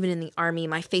anywhere, even in the army.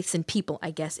 My faith's in people,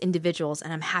 I guess, individuals,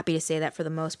 and I'm happy to say that for the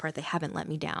most part, they haven't let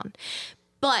me down.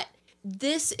 But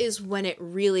this is when it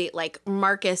really,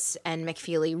 Marcus and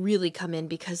McFeely really come in,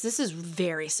 because this is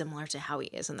very similar to how he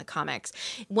is in the comics.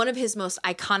 One of his most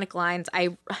iconic lines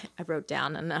I wrote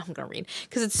down, and I'm going to read,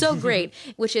 because it's so great,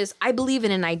 which is, "I believe in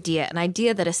an idea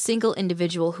that a single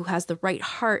individual who has the right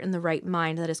heart and the right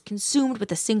mind, that is consumed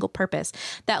with a single purpose,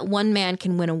 that one man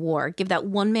can win a war. Give that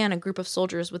one man a group of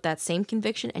soldiers with that same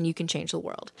conviction, and you can change the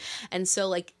world." And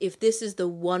so, if this is the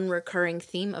one recurring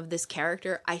theme of this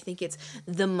character, I think it's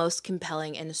the most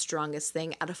compelling and the strongest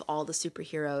thing out of all the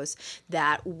superheroes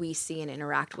that we see and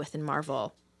interact with in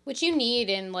Marvel. Which you need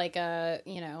in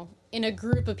in a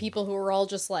group of people who are all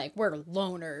just we're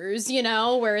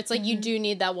loners, where it's you do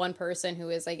need that one person who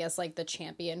is, I guess, the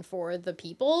champion for the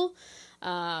people,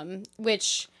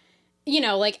 which,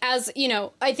 as,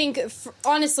 I think,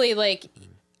 honestly,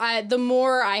 the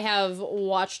more I have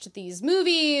watched these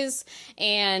movies,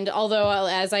 and although,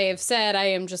 as I have said, I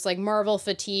am just Marvel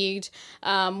fatigued,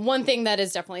 one thing that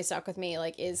has definitely stuck with me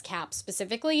is Cap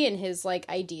specifically, and his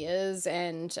ideas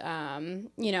and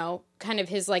kind of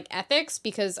his ethics,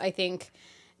 because I think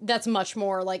that's much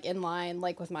more in line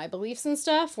with my beliefs and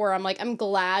stuff, where I'm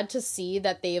glad to see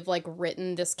that they've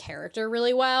written this character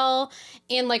really well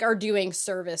and are doing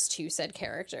service to said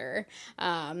character.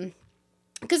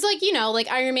 Because,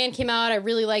 Iron Man came out, I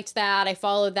really liked that, I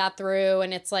followed that through,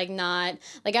 and it's, not,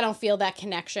 I don't feel that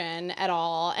connection at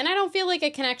all, and I don't feel a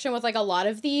connection with, a lot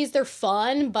of these. They're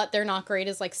fun, but they're not great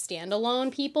as,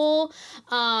 standalone people,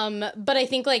 but I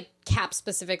think, Cap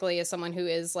specifically is someone who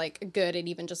is, good at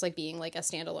even just, being, a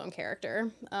standalone character,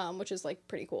 which is,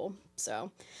 pretty cool, so,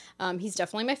 he's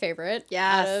definitely my favorite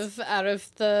Yes. out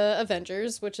of the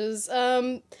Avengers, which is,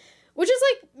 which is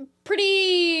like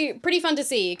pretty fun to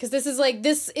see, because this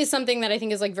is something that I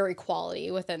think is like very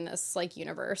quality within this like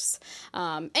universe.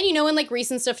 And you know, in like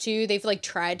recent stuff too, they've like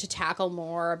tried to tackle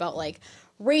more about like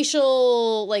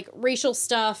racial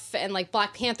stuff, and like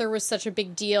Black Panther was such a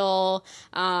big deal,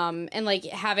 and like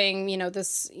having, you know,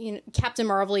 this, you know, Captain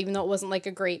Marvel, even though it wasn't like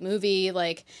a great movie,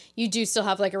 like you do still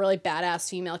have like a really badass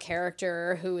female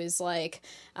character who is like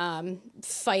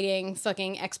fighting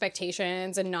fucking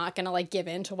expectations and not gonna like give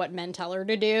in to what men tell her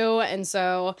to do. And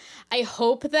so I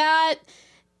hope that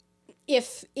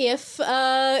if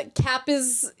Cap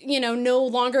is, you know, no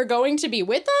longer going to be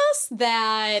with us,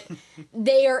 that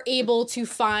they are able to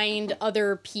find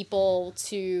other people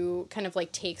to kind of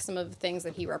like take some of the things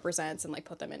that he represents and like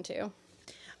put them into.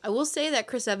 I will say that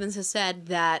Chris Evans has said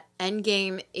that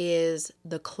Endgame is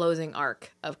the closing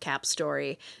arc of Cap's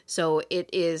story. So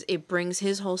it brings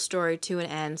his whole story to an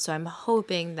end. So I'm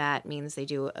hoping that means they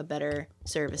do a better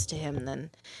service to him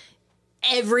than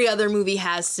every other movie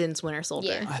has since Winter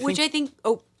Soldier. Yeah. Which I think,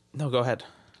 No, go ahead.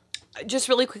 just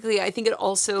really quickly, I think it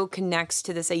also connects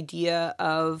to this idea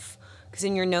of, because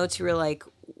in your notes you were like,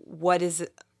 what does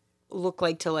it look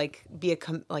like to like be a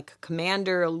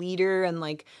commander, a leader, and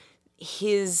like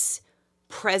his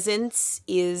presence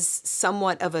is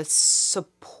somewhat of a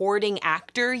supporting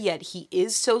actor, yet he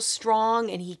is so strong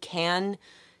and he can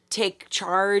take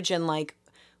charge and like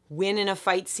win in a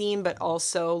fight scene, but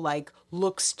also like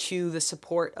looks to the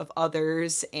support of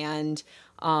others and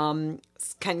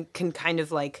can kind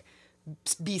of like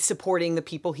be supporting the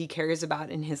people he cares about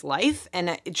in his life. And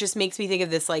it just makes me think of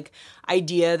this like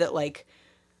idea that like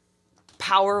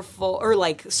powerful or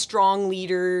like strong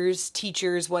leaders,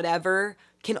 teachers, whatever,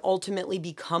 can ultimately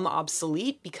become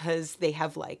obsolete because they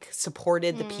have like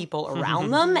supported the people around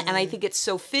them. And I think it's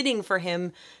so fitting for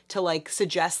him to like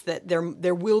suggest that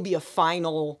there will be a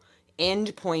final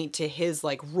end point to his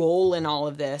like role in all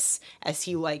of this as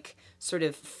he like sort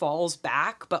of falls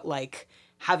back, but like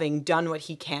having done what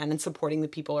he can and supporting the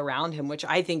people around him, which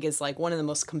I think is like one of the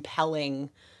most compelling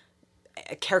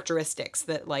characteristics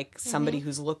that like somebody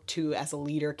who's looked to as a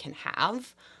leader can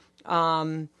have.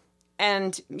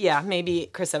 And yeah, maybe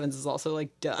Chris Evans is also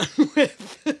like done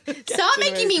with Stop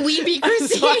making me weepy,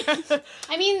 Christine.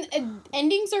 I mean,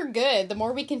 endings are good. The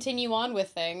more we continue on with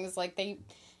things, like they,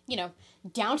 you know,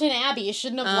 Downton Abbey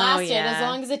shouldn't have lasted as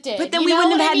long as it did. But then you we know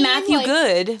wouldn't what have I had mean? Matthew Like,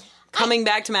 Good coming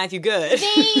back to Matthew Good.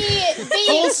 They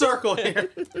Full circle here.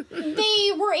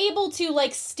 they were able to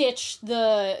like stitch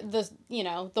the you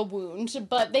know, the wound,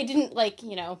 but they didn't like,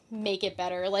 you know, make it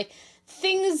better. Like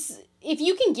things, if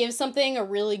you can give something a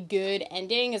really good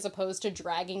ending as opposed to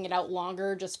dragging it out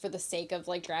longer just for the sake of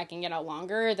like dragging it out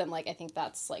longer, then like I think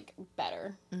that's like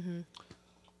better.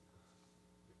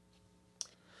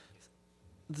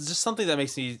 There's just something that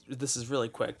makes me, this is really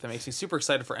quick, that makes me super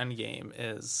excited for Endgame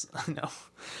is,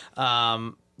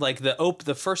 like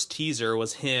the first teaser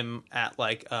was him at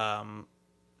like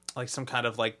some kind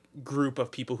of like group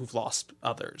of people who've lost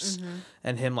others,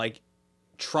 and him like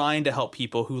trying to help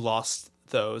people who lost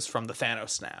those from the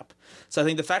Thanos snap. So I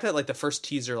think the fact that like the first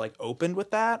teaser like opened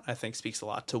with that, I think speaks a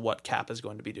lot to what Cap is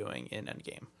going to be doing in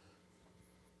Endgame.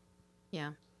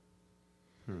 Yeah.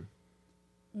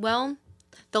 Well,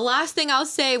 the last thing I'll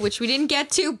say, which we didn't get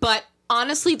to, but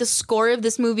honestly, the score of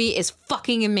this movie is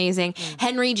fucking amazing.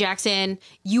 Henry Jackson,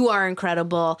 you are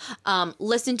incredible.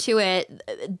 Listen to it.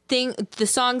 The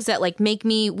songs that like make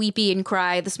me weepy and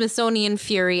cry, the Smithsonian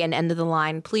Fury and End of the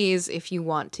Line. Please, if you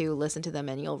want to, listen to them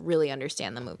and you'll really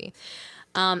understand the movie.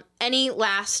 Any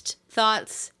last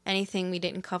thoughts? Anything we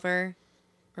didn't cover?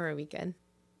 Or are we good?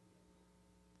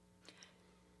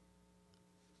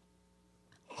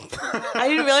 I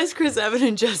didn't realize Chris Evans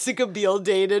and Jessica Biel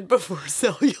dated before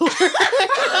Cellular. Okay.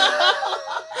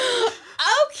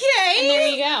 And there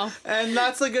you go. And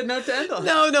that's a good note to end on.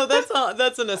 No,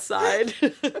 that's an aside.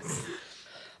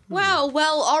 Well,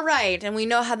 all right. And we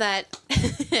know how that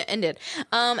ended.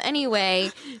 Anyway,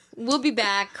 we'll be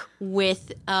back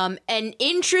with an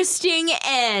interesting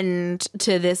end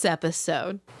to this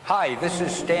episode. Hi, this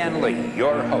is Stan Lee,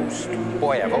 your host.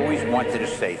 Boy, I've always wanted to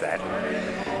say that.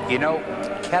 You know,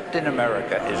 Captain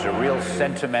America is a real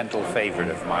sentimental favorite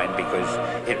of mine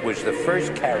because it was the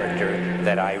first character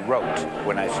that I wrote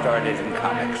when I started in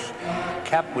comics.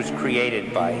 Cap was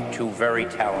created by two very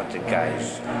talented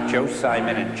guys, Joe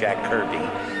Simon and Jack Kirby,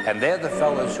 and they're the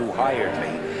fellas who hired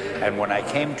me. And when I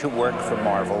came to work for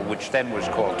Marvel, which then was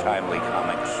called Timely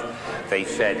Comics, they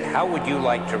said, how would you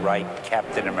like to write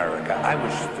Captain America? I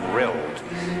was thrilled,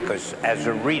 because as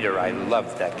a reader, I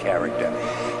loved that character.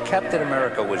 Captain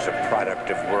America was a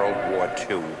product of World War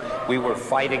II. We were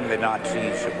fighting the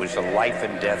Nazis. It was a life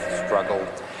and death struggle.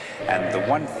 And the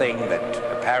one thing that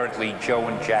apparently Joe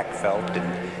and Jack felt,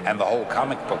 and the whole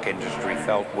comic book industry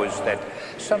felt, was that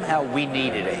somehow we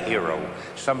needed a hero,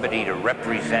 somebody to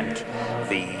represent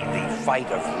the fight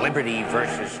of liberty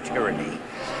versus tyranny.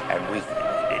 And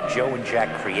Joe and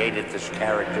Jack created this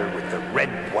character with the red,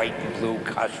 white, and blue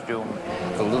costume,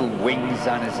 the little wings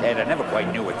on his head. I never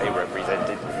quite knew what they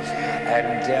represented.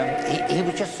 And he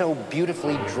was just so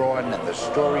beautifully drawn, and the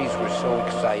stories were so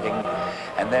exciting.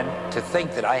 And then to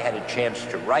think that I had a chance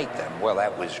to write them, well,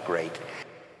 that was great.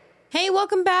 Hey,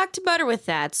 welcome back to Butter With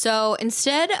That. So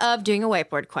instead of doing a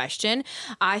whiteboard question,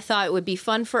 I thought it would be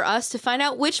fun for us to find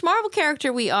out which Marvel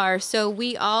character we are. So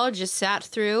we all just sat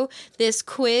through this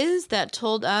quiz that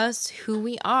told us who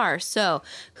we are. So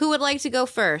who would like to go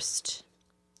first?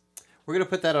 We're going to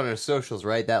put that on our socials,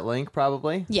 right? That link,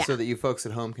 probably? Yeah. So that you folks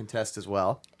at home can test as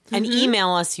well. And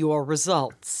email us your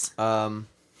results.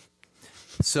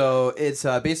 So it's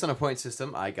based on a point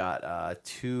system. I got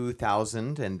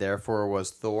 2,000, and therefore was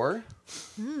Thor.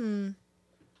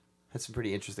 Had some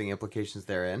pretty interesting implications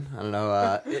therein. I don't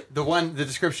know. The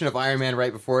description of Iron Man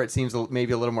right before it seems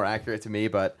maybe a little more accurate to me,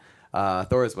 but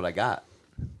Thor is what I got.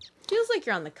 Feels like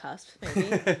you're on the cusp,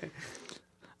 maybe.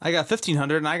 I got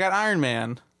 1,500 and I got Iron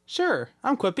Man. Sure,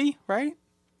 I'm quippy, right?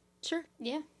 Sure.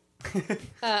 Yeah.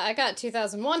 I got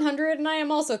 2,100, and I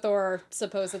am also Thor,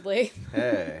 supposedly.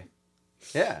 Hey.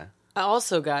 Yeah. I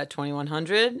also got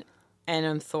 2,100, and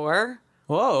I'm Thor.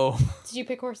 Whoa. Did you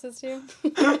pick horses too?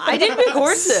 I did pick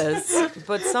horses,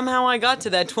 but somehow I got to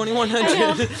that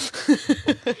 2,100.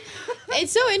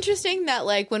 It's so interesting that,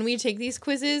 like, when we take these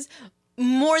quizzes,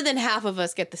 more than half of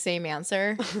us get the same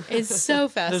answer. It's so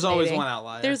fascinating. There's always one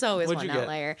outlier. There's always What'd one you get?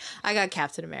 outlier. I got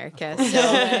Captain America.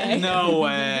 So No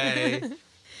way.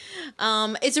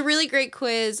 it's a really great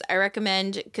quiz. I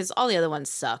recommend, because all the other ones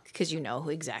suck, because you know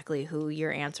exactly who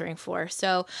you're answering for.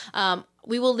 So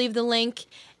we will leave the link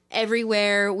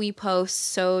everywhere we post,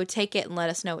 so take it and let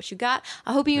us know what you got.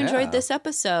 I hope you enjoyed this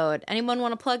episode. Anyone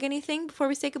want to plug anything before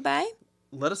we say goodbye?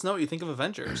 Let us know what you think of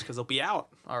Avengers, because they'll be out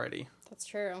already. That's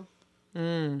true.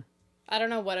 I don't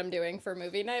know what I'm doing for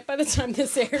movie night by the time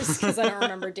this airs, because I don't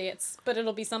remember dates, but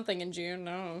it'll be something in June.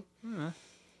 No.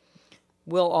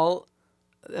 Will all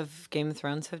of Game of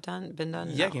Thrones have been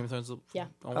done? Yeah, No. Game of Thrones. Yeah.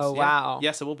 Almost, Oh, wow.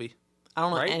 Yes, it will be. I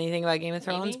don't know Right? anything about Game of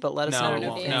Thrones, Maybe? but let us No, know. it know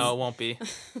won't. dates. No, it won't be.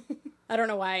 I don't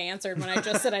know why I answered when I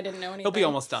just said I didn't know anything. It'll be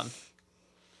almost done.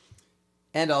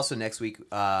 And also next week,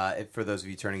 for those of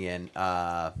you turning in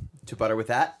to Butter With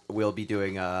That, we'll be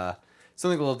doing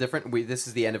something a little different. This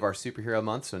is the end of our superhero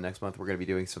month, so next month we're going to be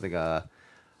doing something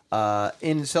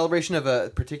in celebration of a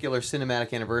particular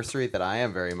cinematic anniversary that I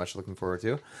am very much looking forward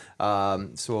to.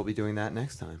 So we'll be doing that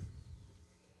next time.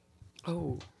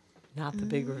 Oh, not the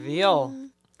big reveal.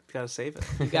 Gotta save it.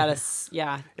 You gotta,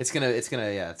 yeah. It's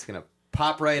gonna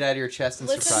pop right out of your chest and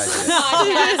Listen to surprise the you.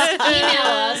 podcast, email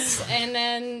us, and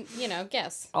then,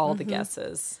 guess. All the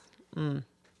guesses.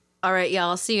 All right, y'all.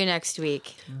 I'll see you next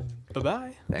week.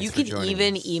 Bye-bye. Thanks You for can joining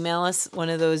even us. email us one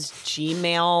of those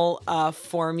Gmail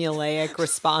formulaic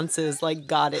responses like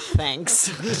 "Got it, thanks."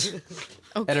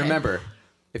 Okay. And remember,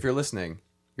 if you're listening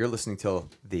till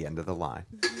the end of the line.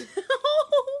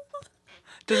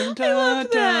 Dun, dun,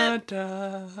 dun,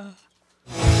 dun.